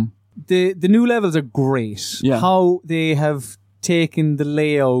 The new levels are great. Yeah. How they have taken the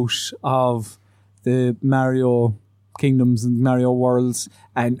layout of the Mario Kingdoms and Mario Worlds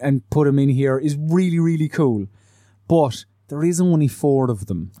and put them in here is really, really cool. But there is only 4 of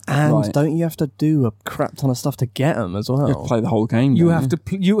them. And don't you have to do a crap ton of stuff to get them as well? You have to play the whole game. You have to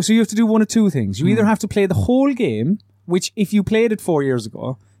so you have to do one of 2 things. You either have to play the whole game, which if you played it 4 years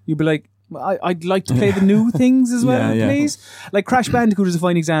ago, you'd be like, I'd like to play the new things as well, please. Like Crash Bandicoot is a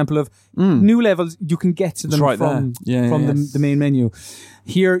fine example of new levels. You can get to them from the main menu.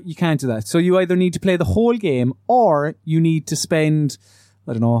 Here, you can't do that. So you either need to play the whole game, or you need to spend,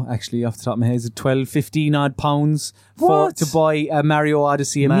 I don't know, actually off the top of my head, is it 12, 15 odd pounds to buy a Mario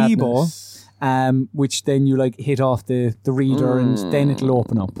Odyssey amiibo, which then you hit off the reader and then it'll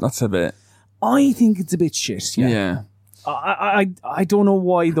open up. That's a bit. I think it's a bit shit. Yeah. I don't know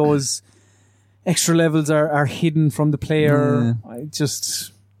why those extra levels are hidden from the player.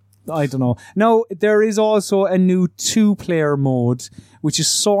 I don't know. Now, there is also a new 2-player mode, which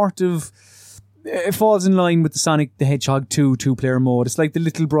is it falls in line with the Sonic the Hedgehog 2 2-player mode. It's like the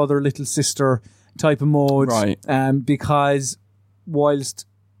little brother, little sister type of mode. Right. Because whilst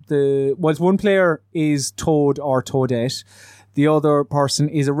one player is Toad or Toadette, the other person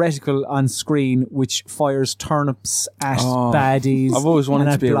is a reticle on screen which fires turnips at baddies. I've always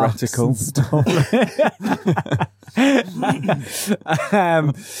wanted to be a reticle.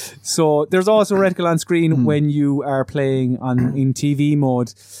 So there's also a reticle on screen when you are playing in TV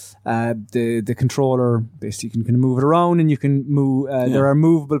mode. The controller, basically you can move it around and you can move. There are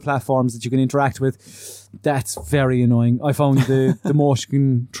movable platforms that you can interact with. That's very annoying. I found the motion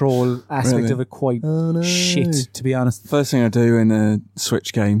control aspect of it quite shit, to be honest. First thing I do in a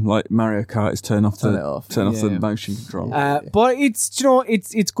Switch game like Mario Kart is turn off the motion control. But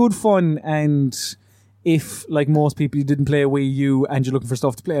it's good fun, and if, like most people, you didn't play a Wii U and you're looking for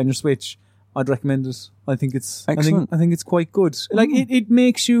stuff to play on your Switch, I'd recommend it. I think it's excellent. I think it's quite good. Like it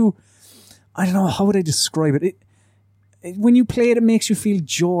makes you, I don't know, how would I describe it? When you play it, it makes you feel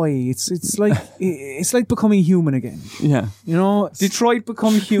joy. It's like it's like becoming human again. Yeah. Detroit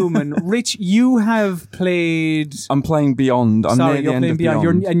Become Human. Rich, you have played. I'm playing Beyond. I'm near the end of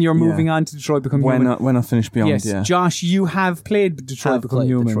Beyond. You're moving on to Detroit Become Human. When I finish Beyond, yes. yeah. Josh, you have played Detroit Become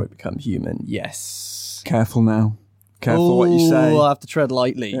Human. Detroit Become Human, yes. Careful now. Careful what you say. I have to tread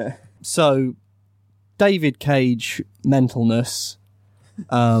lightly. Yeah. So, David Cage mentalness.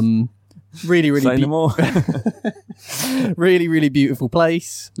 Really, really Say no more. really, really beautiful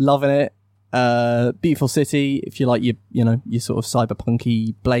place. Loving it. Beautiful city. If you like your sort of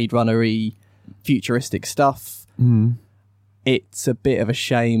cyberpunky, Blade Runner-y, futuristic stuff. It's a bit of a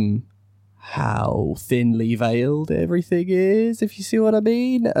shame how thinly veiled everything is, if you see what I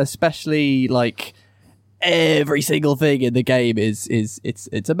mean. Especially like every single thing in the game is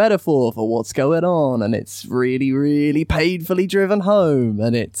it's a metaphor for what's going on, and it's really, really painfully driven home,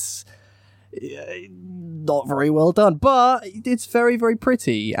 and it's not very well done, but it's very, very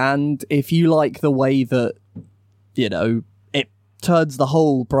pretty. And if you like the way that it turns the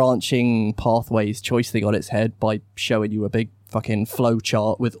whole branching pathways choice thing on its head by showing you a big fucking flow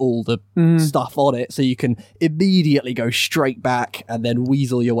chart with all the stuff on it, so you can immediately go straight back and then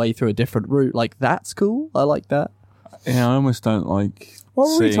weasel your way through a different route, like that's cool. I like that. Yeah, I almost don't like.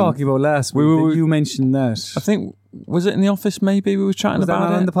 What were we talking about last week? You mentioned that. I think, was it in the office maybe we were chatting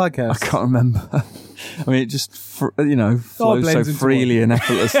about it? On the podcast? I can't remember. I mean, it just, flows so freely and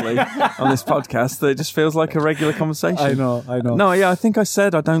effortlessly on this podcast that it just feels like a regular conversation. I know. No, yeah, I think I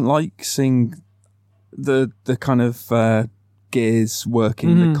said I don't like seeing the kind of gears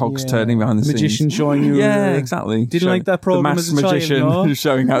working, the cogs turning behind the magician scenes. showing you. Yeah, exactly. Didn't like that program as a child, magician no?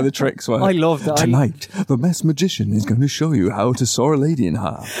 showing how the tricks work. I loved that. Tonight, the masked magician is going to show you how to saw a lady in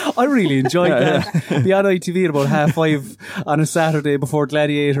half. I really enjoyed that. Be on ITV at about 5:30 on a Saturday before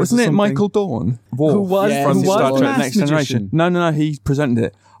Gladiator. Wasn't it Michael Dorn? Who was from Star Trek Next Generation? No, he presented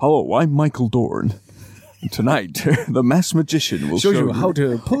it. Hello, I'm Michael Dorn. Tonight, the masked magician will show you how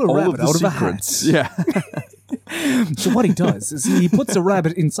to pull a rabbit out of a hat. Yeah. So what he does is he puts a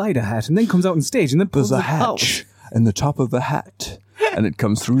rabbit inside a hat and then comes out on stage and then pulls There's a it out. hatch in the top of the hat, and it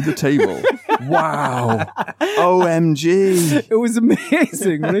comes through the table. Wow. OMG. It was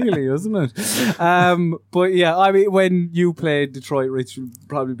amazing, really, wasn't it? But yeah, I mean, when you played Detroit, Rich, you'll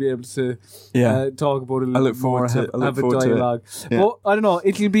probably be able to talk about it a little look bit more, forward to it. I look have a forward to it. dialogue. Yeah. But I don't know,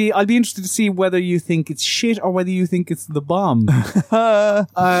 I'll be interested to see whether you think it's shit or whether you think it's the bomb.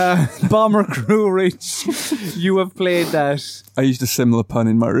 Bomber Crew, Rich, you have played that. I used a similar pun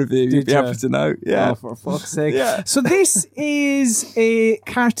in my review. You'd be ya? happy to know. Yeah. Oh, for fuck's sake. Yeah. So this is a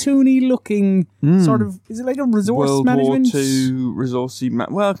cartoony looking sort of, is it like a resource World management? War II resourcey.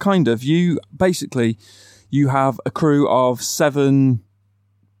 Well, kind of. You have a crew of 7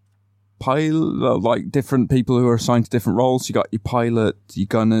 like different people who are assigned to different roles. You got your pilot, your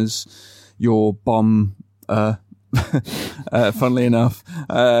gunners, your bomb. Funnily enough,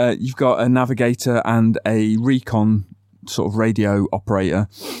 you've got a navigator and a recon sort of radio operator,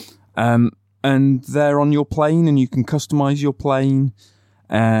 and they're on your plane, and you can customize your plane.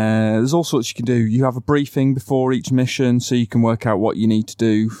 There's all sorts you can do. You have a briefing before each mission, so you can work out what you need to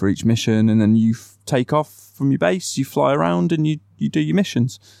do for each mission, and then you take off from your base, you fly around, and you do your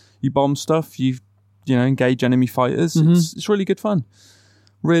missions. You bomb stuff, you engage enemy fighters. Mm-hmm. It's really good fun.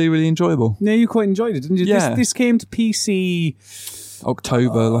 Really, really enjoyable. Yeah, you quite enjoyed it, didn't you? Yeah. This came to PC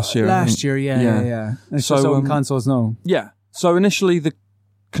October last year. I think. Yeah. It's So, just on consoles now. Yeah. So initially the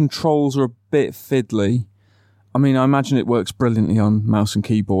controls are a bit fiddly. I mean, I imagine it works brilliantly on mouse and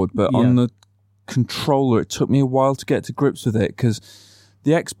keyboard, but on the controller, it took me a while to get to grips with it because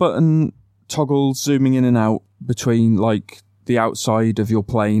the X button toggles zooming in and out between like the outside of your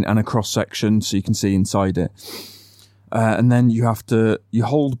plane and a cross section so you can see inside it. And then you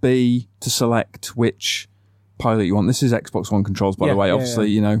hold B to select which pilot you want. This is Xbox One controls, by the way.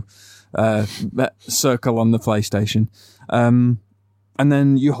 Obviously, that circle on the PlayStation. And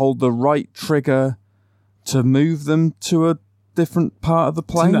then you hold the right trigger to move them to a different part of the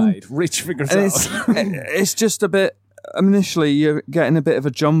plane. Tonight, Rich figures And out. it's just a bit, initially you're getting a bit of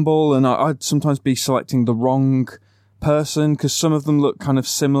a jumble, and I'd sometimes be selecting the wrong person because some of them look kind of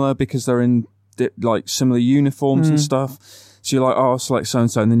similar because they're in like similar uniforms and stuff. So you're like, oh, I'll select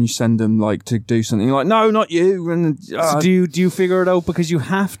so-and-so, and then you send them like to do something. You're like, no, not you. And So do you figure it out because you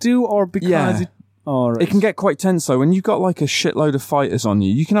have to or because it can get quite tense though. When you've got like a shitload of fighters on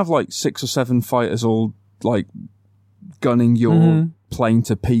you, you can have like 6 or 7 fighters all like gunning your plane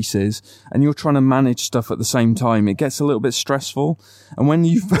to pieces, and you're trying to manage stuff at the same time. It gets a little bit stressful. And when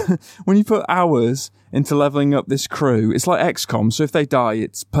you put hours into leveling up this crew, it's like XCOM. So if they die,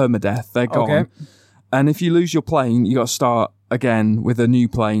 it's permadeath. They're gone. Okay. And if you lose your plane, you got to start again with a new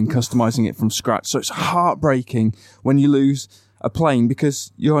plane, customizing it from scratch. So it's heartbreaking when you lose a plane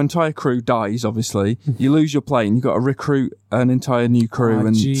because your entire crew dies, obviously. You lose your plane, you got to recruit an entire new crew.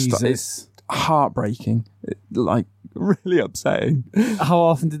 It's heartbreaking. Like, really upsetting. How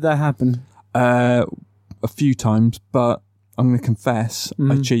often did that happen? A few times, but I'm going to confess,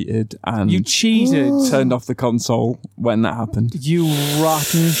 I cheated and You cheated. turned off the console when that happened. You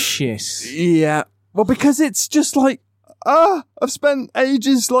rotten shit. Yeah. Well, because it's just like, I've spent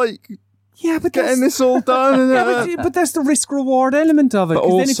ages like Yeah, but getting this all done. And, but that's the risk reward element of it. But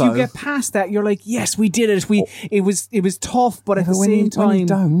Because then if also- you get past that, you're like, yes, we did it. It was tough, but at the when same you time,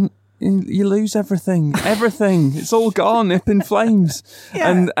 don't, you lose everything. Everything. It's all gone, up in flames.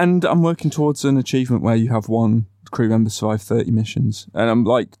 Yeah. And I'm working towards an achievement where you have one crew member survive 30 missions. And I'm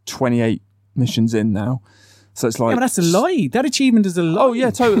like 28 missions in now. So it's like... yeah, but that's a lie. That achievement is a lie. Oh,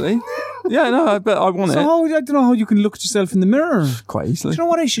 yeah, totally. Yeah, no, but I want So it. I don't know how you can look at yourself in the mirror. Quite Do easily. you know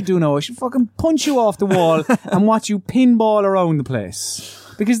what I should do now? I should fucking punch you off the wall and watch you pinball around the place.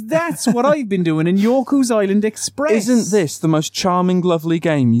 Because that's what I've been doing in Yoku's Island Express. Isn't this the most charming, lovely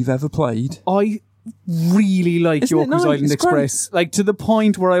game you've ever played? I really like Isn't it Yoku's nice? Island It's Express. Like, to the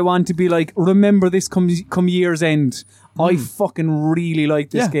point where I want to be like, remember this come year's end. I fucking really like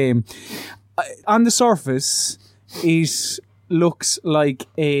this Yeah. game. On the surface, it looks like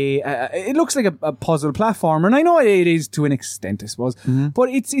a puzzle platformer, and I know it is to an extent, I suppose. But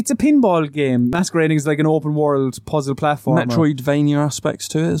it's a pinball game masquerading as like an open world puzzle platformer. Metroidvania aspects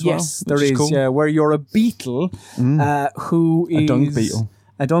to it as well. Yes, there which is. cool. Yeah, where you're a beetle who is dung beetle.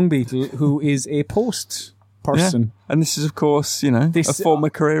 a dung beetle who is a post person. And this is, of course, a former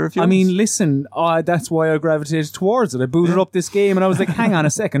career of yours. I mean, listen, that's why I gravitated towards it. I booted up this game and I was like, hang on a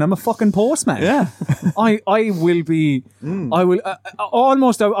second, I'm a fucking postman. Yeah. I will be, I will,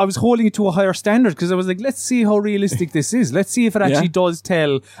 almost, I was holding it to a higher standard because I was like, let's see how realistic this is. Let's see if it actually does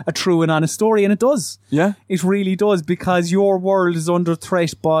tell a true and honest story. And it does. Yeah. It really does, because your world is under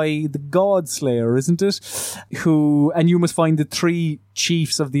threat by the Godslayer, isn't it? And you must find the 3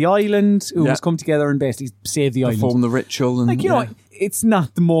 chiefs of the island who must come together and basically save the island. Perform the ritual. And, Like, you know, it's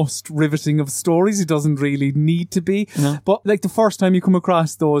not the most riveting of stories. It doesn't really need to be. No. But like the first time you come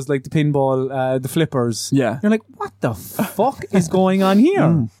across those, like the pinball, the flippers, you're like, what the fuck is going on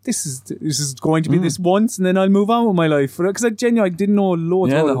here? This is going to be this once, and then I'll move on with my life. Because I genuinely didn't know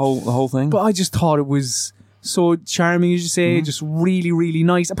loads about the whole thing. But I just thought it was so charming, as you say, just really, really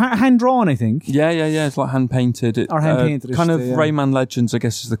nice. Apparently hand drawn, I think. Yeah. It's like hand painted. Or hand painted. Kind of Rayman Legends, I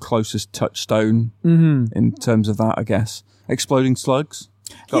guess, is the closest touchstone in terms of that, I guess. Exploding slugs.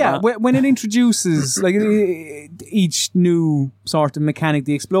 Got that? When it introduces like each new sort of mechanic,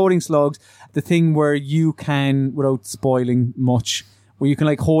 the exploding slugs, the thing where you can, without spoiling much, where you can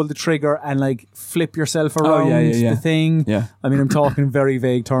like hold the trigger and like flip yourself around the thing. Yeah. I mean, I'm talking in very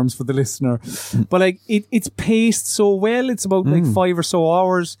vague terms for the listener, but like it's paced so well. It's about like 5 or so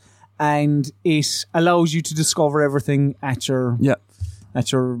hours, and it allows you to discover everything at your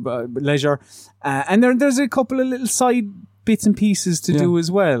leisure. And there's a couple of little side bits and pieces to do as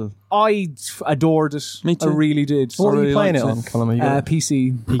well. I adored it. Me too. I really did. What are you playing it on, Colin?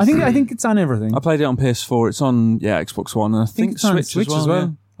 PC. I think it's on everything. I played it on PS4. It's on Xbox One, and I think it's on Switch as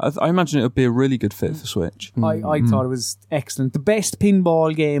well. Yeah. I imagine it would be a really good fit for Switch. I thought it was excellent. The best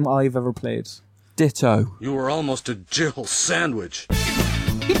pinball game I've ever played. Ditto. You were almost a Jill sandwich.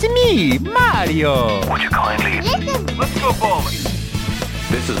 It's me, Mario! Would you kindly listen? Let's go bowling.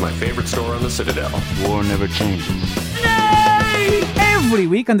 This is my favorite store on the Citadel. War never changes. Every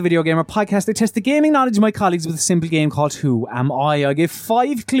week on the Video Gamer podcast, I test the gaming knowledge of my colleagues with a simple game called Who Am I? I give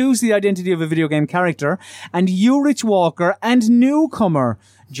 5 clues to the identity of a video game character, and you, Rich Walker, and newcomer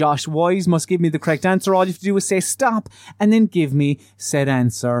Josh Wise must give me the correct answer. All you have to do is say stop and then give me said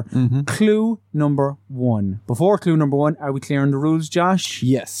answer. Clue number 1. Before clue number 1, are we clear on the rules, Josh?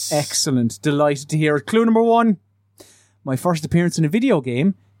 Yes. Excellent. Delighted to hear it. Clue number 1. My first appearance in a video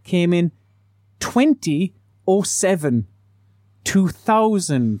game came in 2007.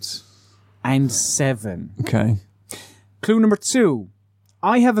 2007. Okay. Clue number 2.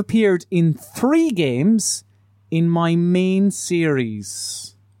 I have appeared in 3 games in my main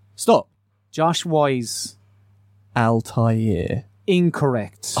series. Stop. Josh Wise. Altair.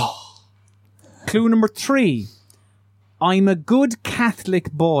 Incorrect. Clue number 3. I'm a good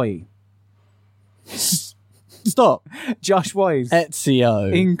Catholic boy. Stop. Josh Wise.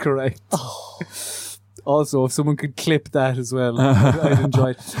 Ezio. Incorrect. Also, if someone could clip that as well, I'd enjoy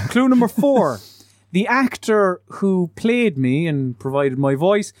it. Clue number 4. The actor who played me and provided my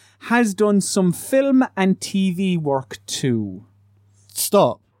voice has done some film and TV work too.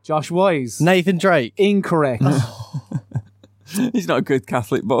 Stop. Josh Wise. Nathan Drake. Incorrect. He's not a good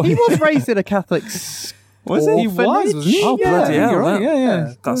Catholic boy. He was raised in a Catholic Was he? He was, wasn't he? Oh, bloody hell. You're right.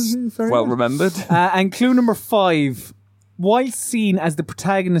 Yeah. That's Very well good. remembered. And clue number 5. While seen as the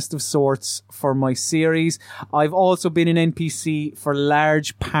protagonist of sorts for my series, I've also been an NPC for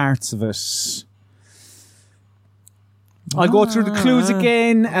large parts of it. I'll go through the clues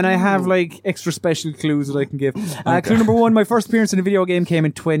again, and I have like extra special clues that I can give. Clue number 1, my first appearance in a video game came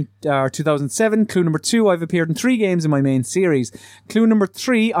in 2007. Clue number 2, I've appeared in 3 games in my main series. Clue number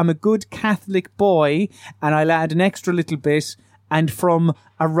 3, I'm a good Catholic boy, and I'll add an extra little bit, and from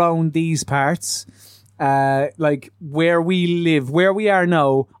around these parts. Like where we live, where we are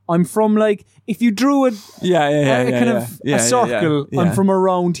now. I'm from like, if you drew a circle, I'm from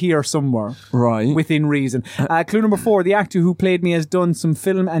around here somewhere. Right. Within reason. Clue number 4, the actor who played me has done some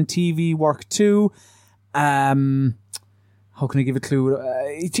film and TV work too. How can I give a clue?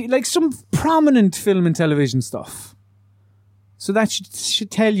 Like some prominent film and television stuff. So that should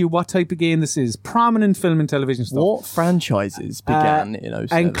tell you what type of game this is. Prominent film and television stuff. What franchises began in 07?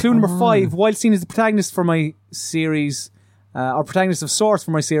 And clue number 5, while seen as the protagonist for my series, or protagonist of sorts for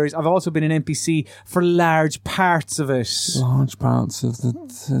my series, I've also been an NPC for large parts of it. Large parts of the...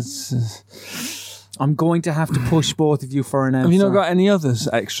 I'm going to have to push both of you for an answer. Have you not got any others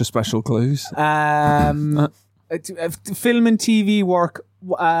extra special clues? Film and TV work.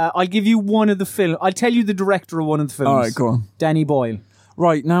 I'll give you one of the film. I'll tell you the director of one of the films. All right, go on. Danny Boyle.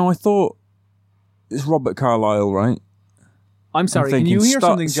 Right, now I thought it's Robert Carlyle, right? I'm sorry, I'm can thinking, you hear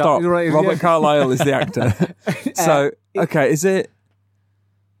something? Stop. Right, Robert Carlyle is the actor. So, okay, is it...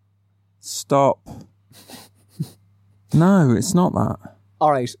 Stop. No, it's not that. All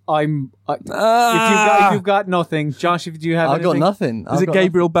right, if you've got nothing, Josh, if you have I've got anything? nothing. Is it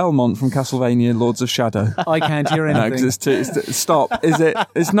Gabriel Belmont from Castlevania Lords of Shadow? I can't hear No, anything. because stop. Is it?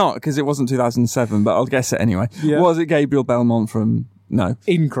 It's not, because it wasn't 2007, but I'll guess it anyway. Yeah. Was it Gabriel Belmont from... No.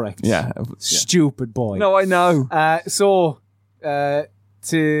 Incorrect. Yeah. Stupid boy. No, I know.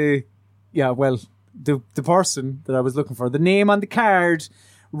 The person that I was looking for, the name on the card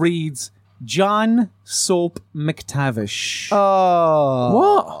reads John Soap McTavish. Oh.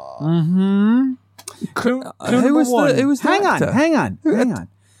 What? Mm-hmm. Clue Who was one. the Hang actor? on.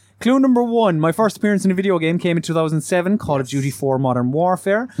 Clue number 1. My first appearance in a video game came in 2007, Call of Duty 4 Modern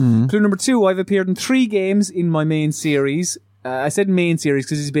Warfare. Mm-hmm. Clue number 2. I've appeared in 3 games in my main series. I said main series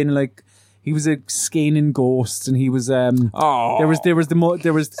because he's been like... He was a skin in Ghosts, and he was. There was.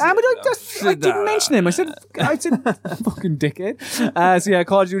 I didn't mention him. I said fucking dickhead. So yeah,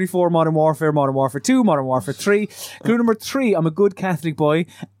 Call of Duty 4, Modern Warfare 2, Modern Warfare 3. Clue number 3. I'm a good Catholic boy.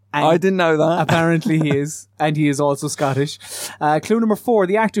 And I didn't know that. apparently he is, and he is also Scottish. Clue number 4.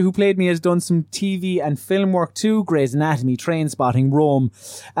 The actor who played me has done some TV and film work too. Grey's Anatomy, Trainspotting, Rome.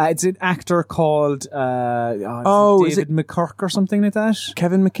 It's an actor called David McKirk or something like that.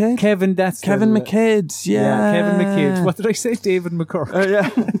 Kevin McKidd? Kevin McKidd, yeah. Kevin McKidd. What did I say? David McKirk. Yeah.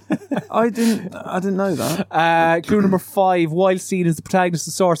 I didn't know that. Clue number 5. While seen as the protagonist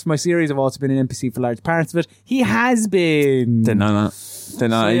and source for my series, I've also been an NPC for large parts of it. He has been. Didn't know that.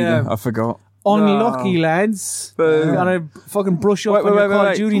 Didn't know that either. I forgot. Unlucky, lads. Boom. You gotta fucking brush up on your Call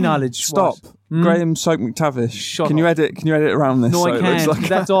of Duty knowledge. Stop. What? Graham Soap McTavish. Shut Can up. you edit around this? No, so I it looks can't. like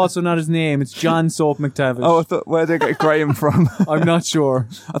That's also not his name. It's John Soap McTavish. Oh, I thought, where did they get Graham from? I'm not sure.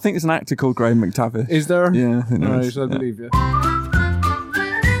 I think there's an actor called Graham McTavish. Is there? Yeah, I think there Alright, is. I Yeah. believe you.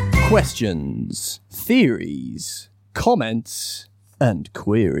 Questions, theories, comments, and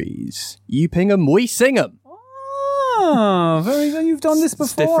queries. You ping 'em, we sing 'em. Oh, very good. You've done this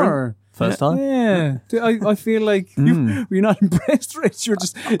before. different. First time. Yeah. I feel like you're not impressed, Rich. You're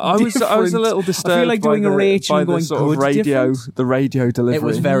just I was a little different. disturbed. I feel like by doing the, a Rach by and the going sort good of radio, different. the radio delivery. It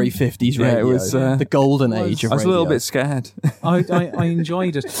was very 50s Yeah, radio. it was, the golden age of I was radio. a little bit scared. I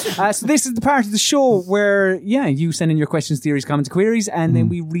enjoyed it. So this is the part of the show where, you send in your questions, theories, comments, queries, and then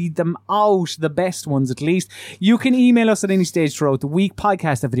we read them out, the best ones at least. You can email us at any stage throughout the week,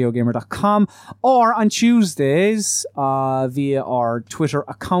 podcast@videogamer.com, or on Tuesdays via our Twitter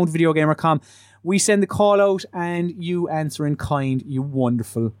account, videogamer.com. We send the call out and you answer in kind, you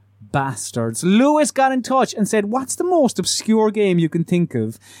wonderful bastards. Lewis got in touch and said, what's the most obscure game you can think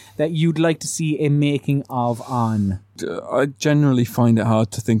of that you'd like to see a making of on? I generally find it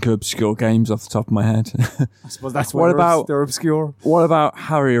hard to think of obscure games off the top of my head. I suppose that's What about- they're obscure. What about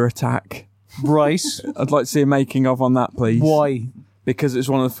Harrier Attack? Right. I'd like to see a making of on that, please. Why? Because it's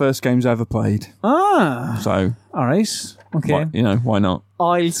one of the first games I ever played. Ah. So, All right. Okay. why not?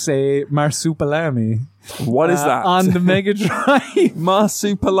 I'll say Marsupilami. What is that? On the Mega Drive. Do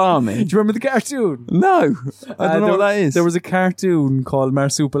Marsupilami? you remember the cartoon? No. I don't know what that is. There was a cartoon called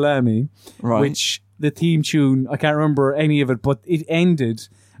Marsupilami, Right. which the theme tune, I can't remember any of it, but it ended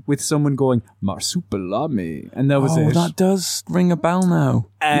with someone going, Marsupilami. And that was it. that does ring a bell now.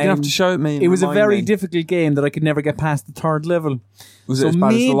 You're going to have to show it me. and It was a remind very me. difficult game that I could never get past the 3rd level. Was so it as bad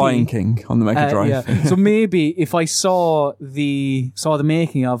as maybe- The Lion King on the Mega Drive? Yeah. So maybe if I saw the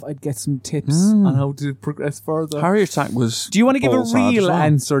making of, I'd get some tips on how to progress further. Harrier Attack was. Do you want to give a balls hard real as well.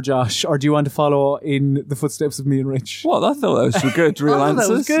 answer, Josh, or do you want to follow in the footsteps of me and Rich? What? I thought those were good real I thought answers.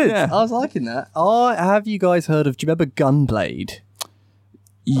 that was good. Yeah. I was liking that. Have you guys heard of? Do you remember Gunblade?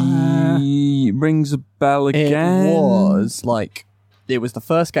 Rings a bell again. It was the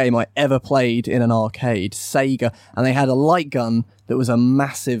first game I ever played in an arcade, Sega, and they had a light gun that was a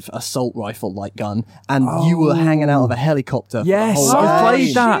massive assault rifle light gun, and you were hanging out of a helicopter. for the Yes, whole I game.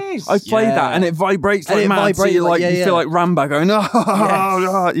 played that. Jeez. I played Yeah. that, and it vibrates And like it mad. So vibrated you like- like yeah, you yeah. feel like Rambo going.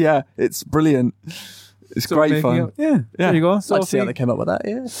 Oh, yeah, it's brilliant. It's So great making fun. it- yeah, there you go. I'd see how Sophie. they came up with that.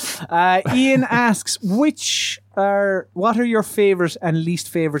 Yeah. Ian asks, what are your favourite and least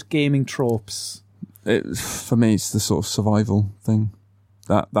favourite gaming tropes? For me, it's the sort of survival thing.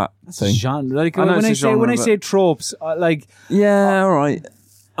 That That's a thing. genre. Like I know when it's I a say when I genre, say tropes, Yeah, all right.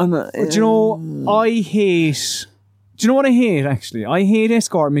 do you know I hate? Do you know what I hate? Actually, I hate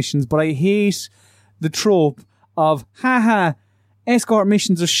escort missions, but I hate the trope of haha. Escort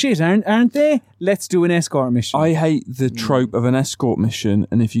missions are shit, aren't they? Let's do an escort mission. I hate the trope of an escort mission,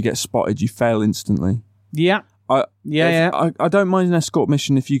 and if you get spotted, you fail instantly. Yeah. I don't mind an escort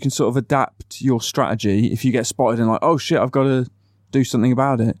mission if you can sort of adapt your strategy. If you get spotted and like, oh shit, I've got to do something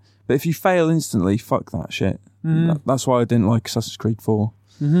about it. But if you fail instantly, fuck that shit. That's why I didn't like Assassin's Creed 4.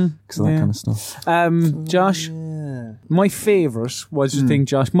 Because of that kind of stuff. Josh? Yeah. My favourite, what do you think,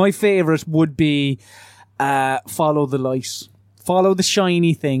 Josh? My favourite would be follow the light. Follow the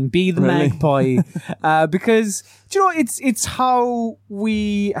shiny thing. Be the magpie. Because, do you know, it's how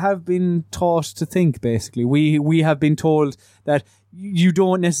we have been taught to think, basically. We have been told that you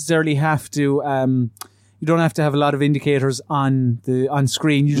don't necessarily have to... you don't have to have a lot of indicators on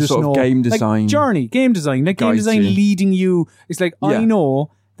screen. You just sort of know game design. like Journey, game design, like game Guides design you. leading you. It's like I know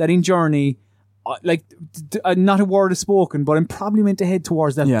that in Journey, not a word is spoken, but I'm probably meant to head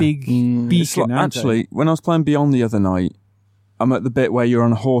towards that big It's beacon. like, aren't I? actually, when I was playing Beyond the other night, I'm at the bit where you're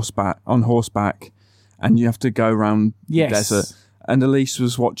on horseback, and you have to go around Yes. the desert. And Elise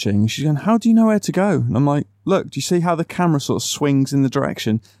was watching. She's going, "How do you know where to go?" And I'm like, "Look, do you see how the camera sort of swings in the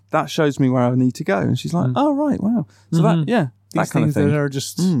direction? That shows me where I need to go." And she's like, "Oh right, wow." So that These that kind things of thing. that are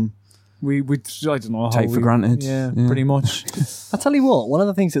just we I don't know how Take for granted. Yeah, Yeah. pretty much. I'll tell you what, one of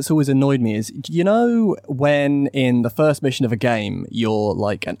the things that's always annoyed me is, you know, when in the first mission of a game, you're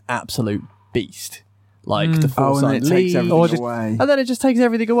like an absolute beast. Like the Oh, Force and it takes everything away. And then it just takes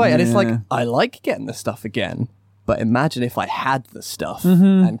everything away. And it's like, Yeah. I like getting the stuff again, but imagine if I had the stuff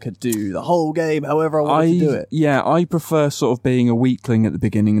and could do the whole game however I wanted to do it. Yeah, I prefer sort of being a weakling at the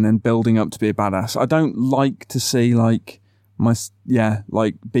beginning and then building up to be a badass. I don't like to see like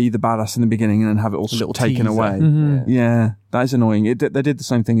be the badass in the beginning and then have it all A little taken teaser. away. Yeah. Yeah, that is annoying. They did the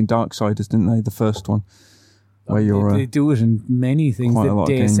same thing in Darksiders, didn't they? The first one, where you're They do it in many things. quite a The lot of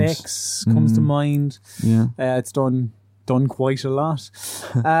Deus games. Ex comes to mind. yeah. It's done quite a lot.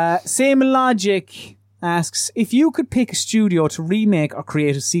 Same Logic asks, if you could pick a studio to remake or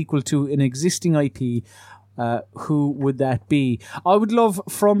create a sequel to an existing IP, who would that be? I would love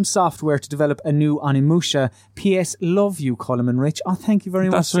From Software to develop a new Onimusha. P.S. Love you, Colin and Rich. Oh, thank you very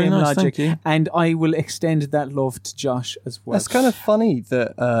much, That's very Same nice, Logic. thank you. And I will extend that love to Josh as well. That's kind of funny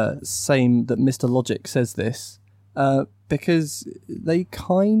that that Mr. Logic says this, because they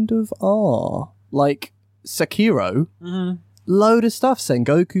kind of are. Like Sekiro, load of stuff,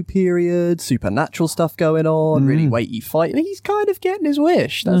 Sengoku period, supernatural stuff going on, really weighty fight. He's kind of getting his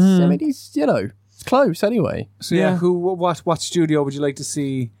wish. That's, I mean, he's, it's close anyway. So what studio would you like to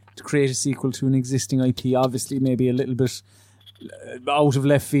see to create a sequel to an existing IP? Obviously, maybe a little bit out of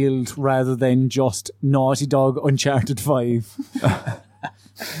left field rather than just Naughty Dog Uncharted 5.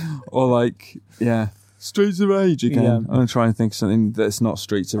 Or like, Streets of Rage again. Yeah. I'm going to try and think of something that's not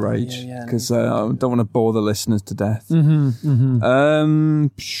Streets of Rage because I don't want to bore the listeners to death.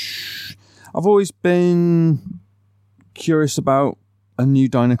 I've always been curious about a new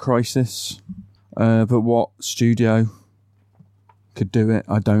Dino Crisis, but what studio could do it,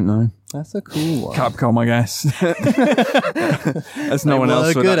 I don't know. That's a cool one. Capcom, I guess. As no They one were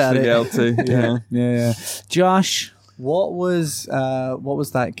else would good at actually it. be able to. Yeah. Josh, What was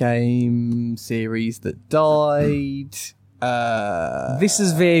that game series that died? This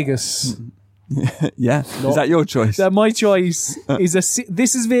is Vegas. Yeah. Is that your choice? My choice is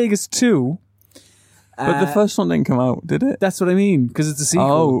This is Vegas 2. But the first one didn't come out, did it? That's what I mean, because it's a sequel.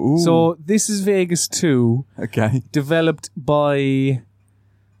 Oh, ooh. So This is Vegas 2, Okay. developed by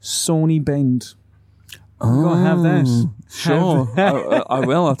Sony Bend. I'm going to have that. Sure. I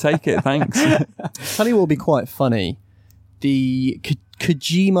will. I'll take it. Thanks. Tell you what would be quite funny. The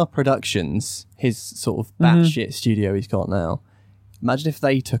Kojima Productions, his sort of batshit studio he's got now. Imagine if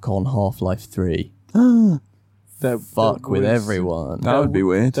they took on Half-Life 3. Fuck with everyone. That would be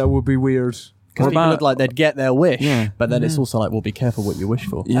weird. That would be weird. Because people about- look like they'd get their wish, Yeah. but then it's also like, well, be careful what you wish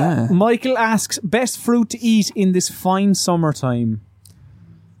for. Yeah. Michael asks, best fruit to eat in this fine summertime?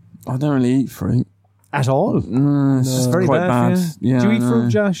 I don't really eat fruit. At all? It's just Very quite bad. Yeah. Do you eat I fruit, know.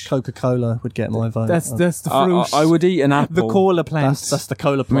 Josh? Coca-Cola would get my vote. That's the fruit. I would eat an apple. the cola plant. That's the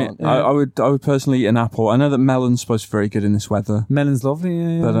cola I mean, plant. I would personally eat an apple. I know that melon's supposed to be very good in this weather, Melon's lovely.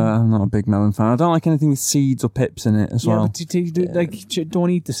 Yeah. but I'm not a big melon fan. I don't like anything with seeds or pips in it as yeah, well. but don't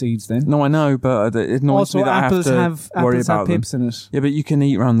eat the seeds then. No, I know, but it annoys Also, me that apples I have have to worry apples about have them. pips in it. Yeah, but you can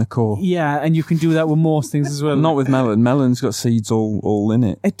eat around the core. Yeah, and you can do that with most things as well. Not with melon. Melon's got seeds all in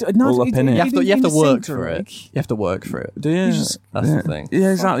it. Not all up in it. you have to in the work centre, for it. like. You have to work for it. Do you? That's the thing.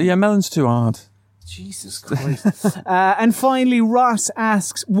 Yeah, exactly. Yeah, melon's too hard. Jesus Christ. And finally, Ross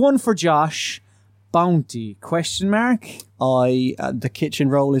asks, one for Josh, Bounty, question mark? The kitchen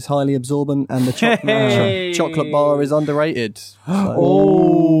roll is highly absorbent, and the Hey. chocolate bar is underrated. So-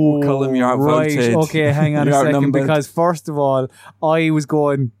 Oh, Colin, you're right. outvoted. Okay, hang on a You're second, outnumbered. because first of all, I was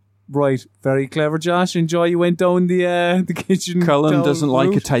going, right, very clever, Josh. Enjoy you went down the kitchen. Colin down doesn't like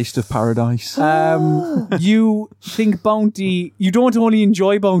a route. taste of paradise. You think Bounty, you don't only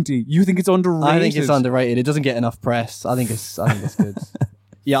enjoy Bounty, you think it's underrated. I think it's underrated. It doesn't get enough press. I think it's good.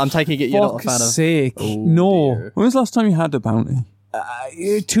 Yeah, I'm taking it you're not a Fuck's fan of. sake. Oh, No. dear. When was the last time you had a bounty?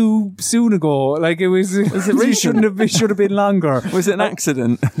 Too soon ago. Like it was it should have been longer. Was it an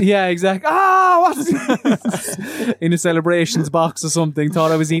accident? Yeah, exactly. What? In a celebrations box or something.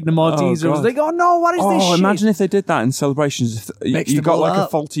 Thought I was eating a Malteser. I was God. like, oh no, what is this shit? Imagine if they did that in celebrations. If Mixed you them got all like a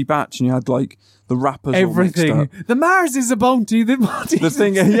up. faulty batch and you had like the wrappers all Everything. mixed up. The Mars is a bounty. The Maltesers.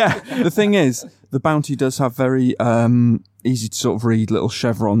 The thing is, the bounty does have very easy to sort of read little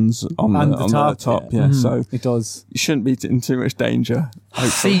chevrons on the top. Yeah, so it does. you shouldn't be in too much danger.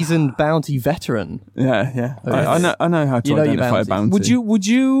 Seasoned bounty veteran. Yeah. yes. I know how to You know your identify a bounties. bounty. Would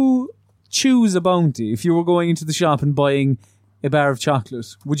you choose a bounty if you were going into the shop and buying a bar of chocolate?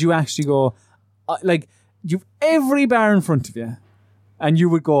 Would you actually go like you've every bar in front of you, and you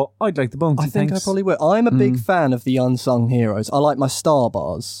would go, "I'd like the bounty." I think thanks. I probably would. I'm a big fan of the unsung heroes. I like my star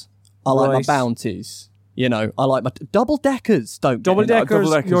bars. I like my Right. bounties. You know, I like my double deckers. Don't Double get it. deckers,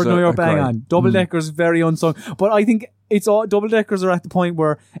 double-deckers you're are bang great. on. Double deckers, very unsung. But I think it's all double deckers are at the point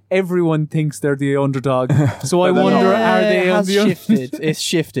where everyone thinks they're the underdog. So I wonder, Yeah, are they it on has the shifted? It's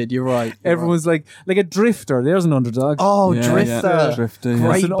shifted. You're right. You're Everyone's like a drifter. There's an underdog. Oh, Yeah, Drifter. yeah. Drifter, yeah. That's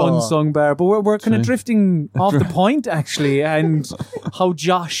Great an bar. unsung bar, but we're kind of True. drifting off the point actually, and how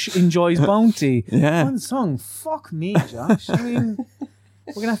Josh enjoys bounty. Yeah. Unsung, fuck me, Josh. I mean,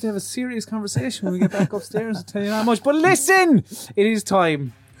 we're gonna have to have a serious conversation when we get back upstairs. I'll tell you that much. But listen, it is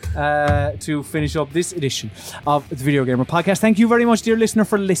time to finish up this edition of the Video Gamer Podcast. Thank you very much, dear listener,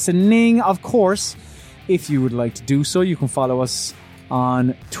 for listening. Of course, if you would like to do so, you can follow us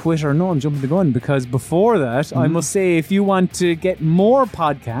on Twitter. No, I'm jumping the gun because before that, I must say, if you want to get more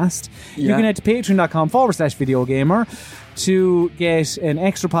podcast, you Yeah. can head to patreon.com/videogamer to get an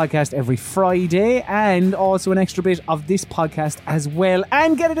extra podcast every Friday and also an extra bit of this podcast as well,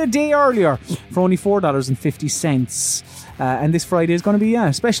 and get it a day earlier for only $4.50. And this Friday is going to be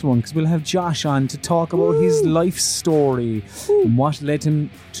a special one because we'll have Josh on to talk about his life story and what led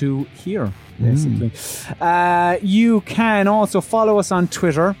him to here, basically. You can also follow us on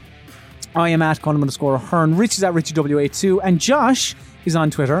Twitter. I am at Colin_Hearn. Rich is at RichieW82. And Josh is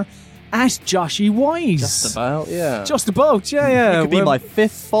on Twitter at JoshyWise. Just about, yeah. Just about, yeah. You could be Well, my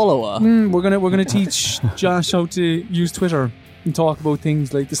 5th follower. we're gonna teach Josh how to use Twitter and talk about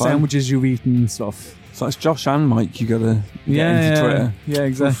things like the Fine. sandwiches you've eaten and stuff. So it's Josh and Mike. You gotta get into Twitter. Yeah,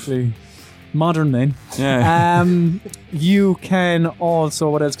 exactly. Modern men. Yeah. You can also,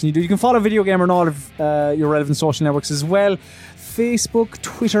 what else can you do? You can follow Video Gamer on all of your relevant social networks as well. Facebook,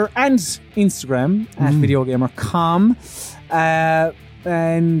 Twitter, and Instagram at VideoGamer.com.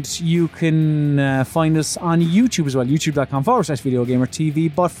 And you can find us on YouTube as well,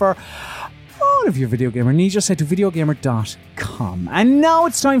 youtube.com/VideoGamerTV. But for all of your Video Gamer needs, just head to videogamer.com. And now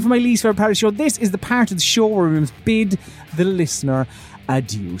it's time for my least favorite part of the show. This is the part of the show where we must bid the listener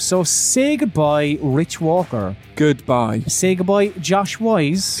adieu. So say goodbye, Rich Walker. Goodbye. Say goodbye, Josh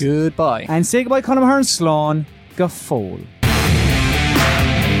Wise. Goodbye. And say goodbye, Conor Hearn Sloan. Go Foal.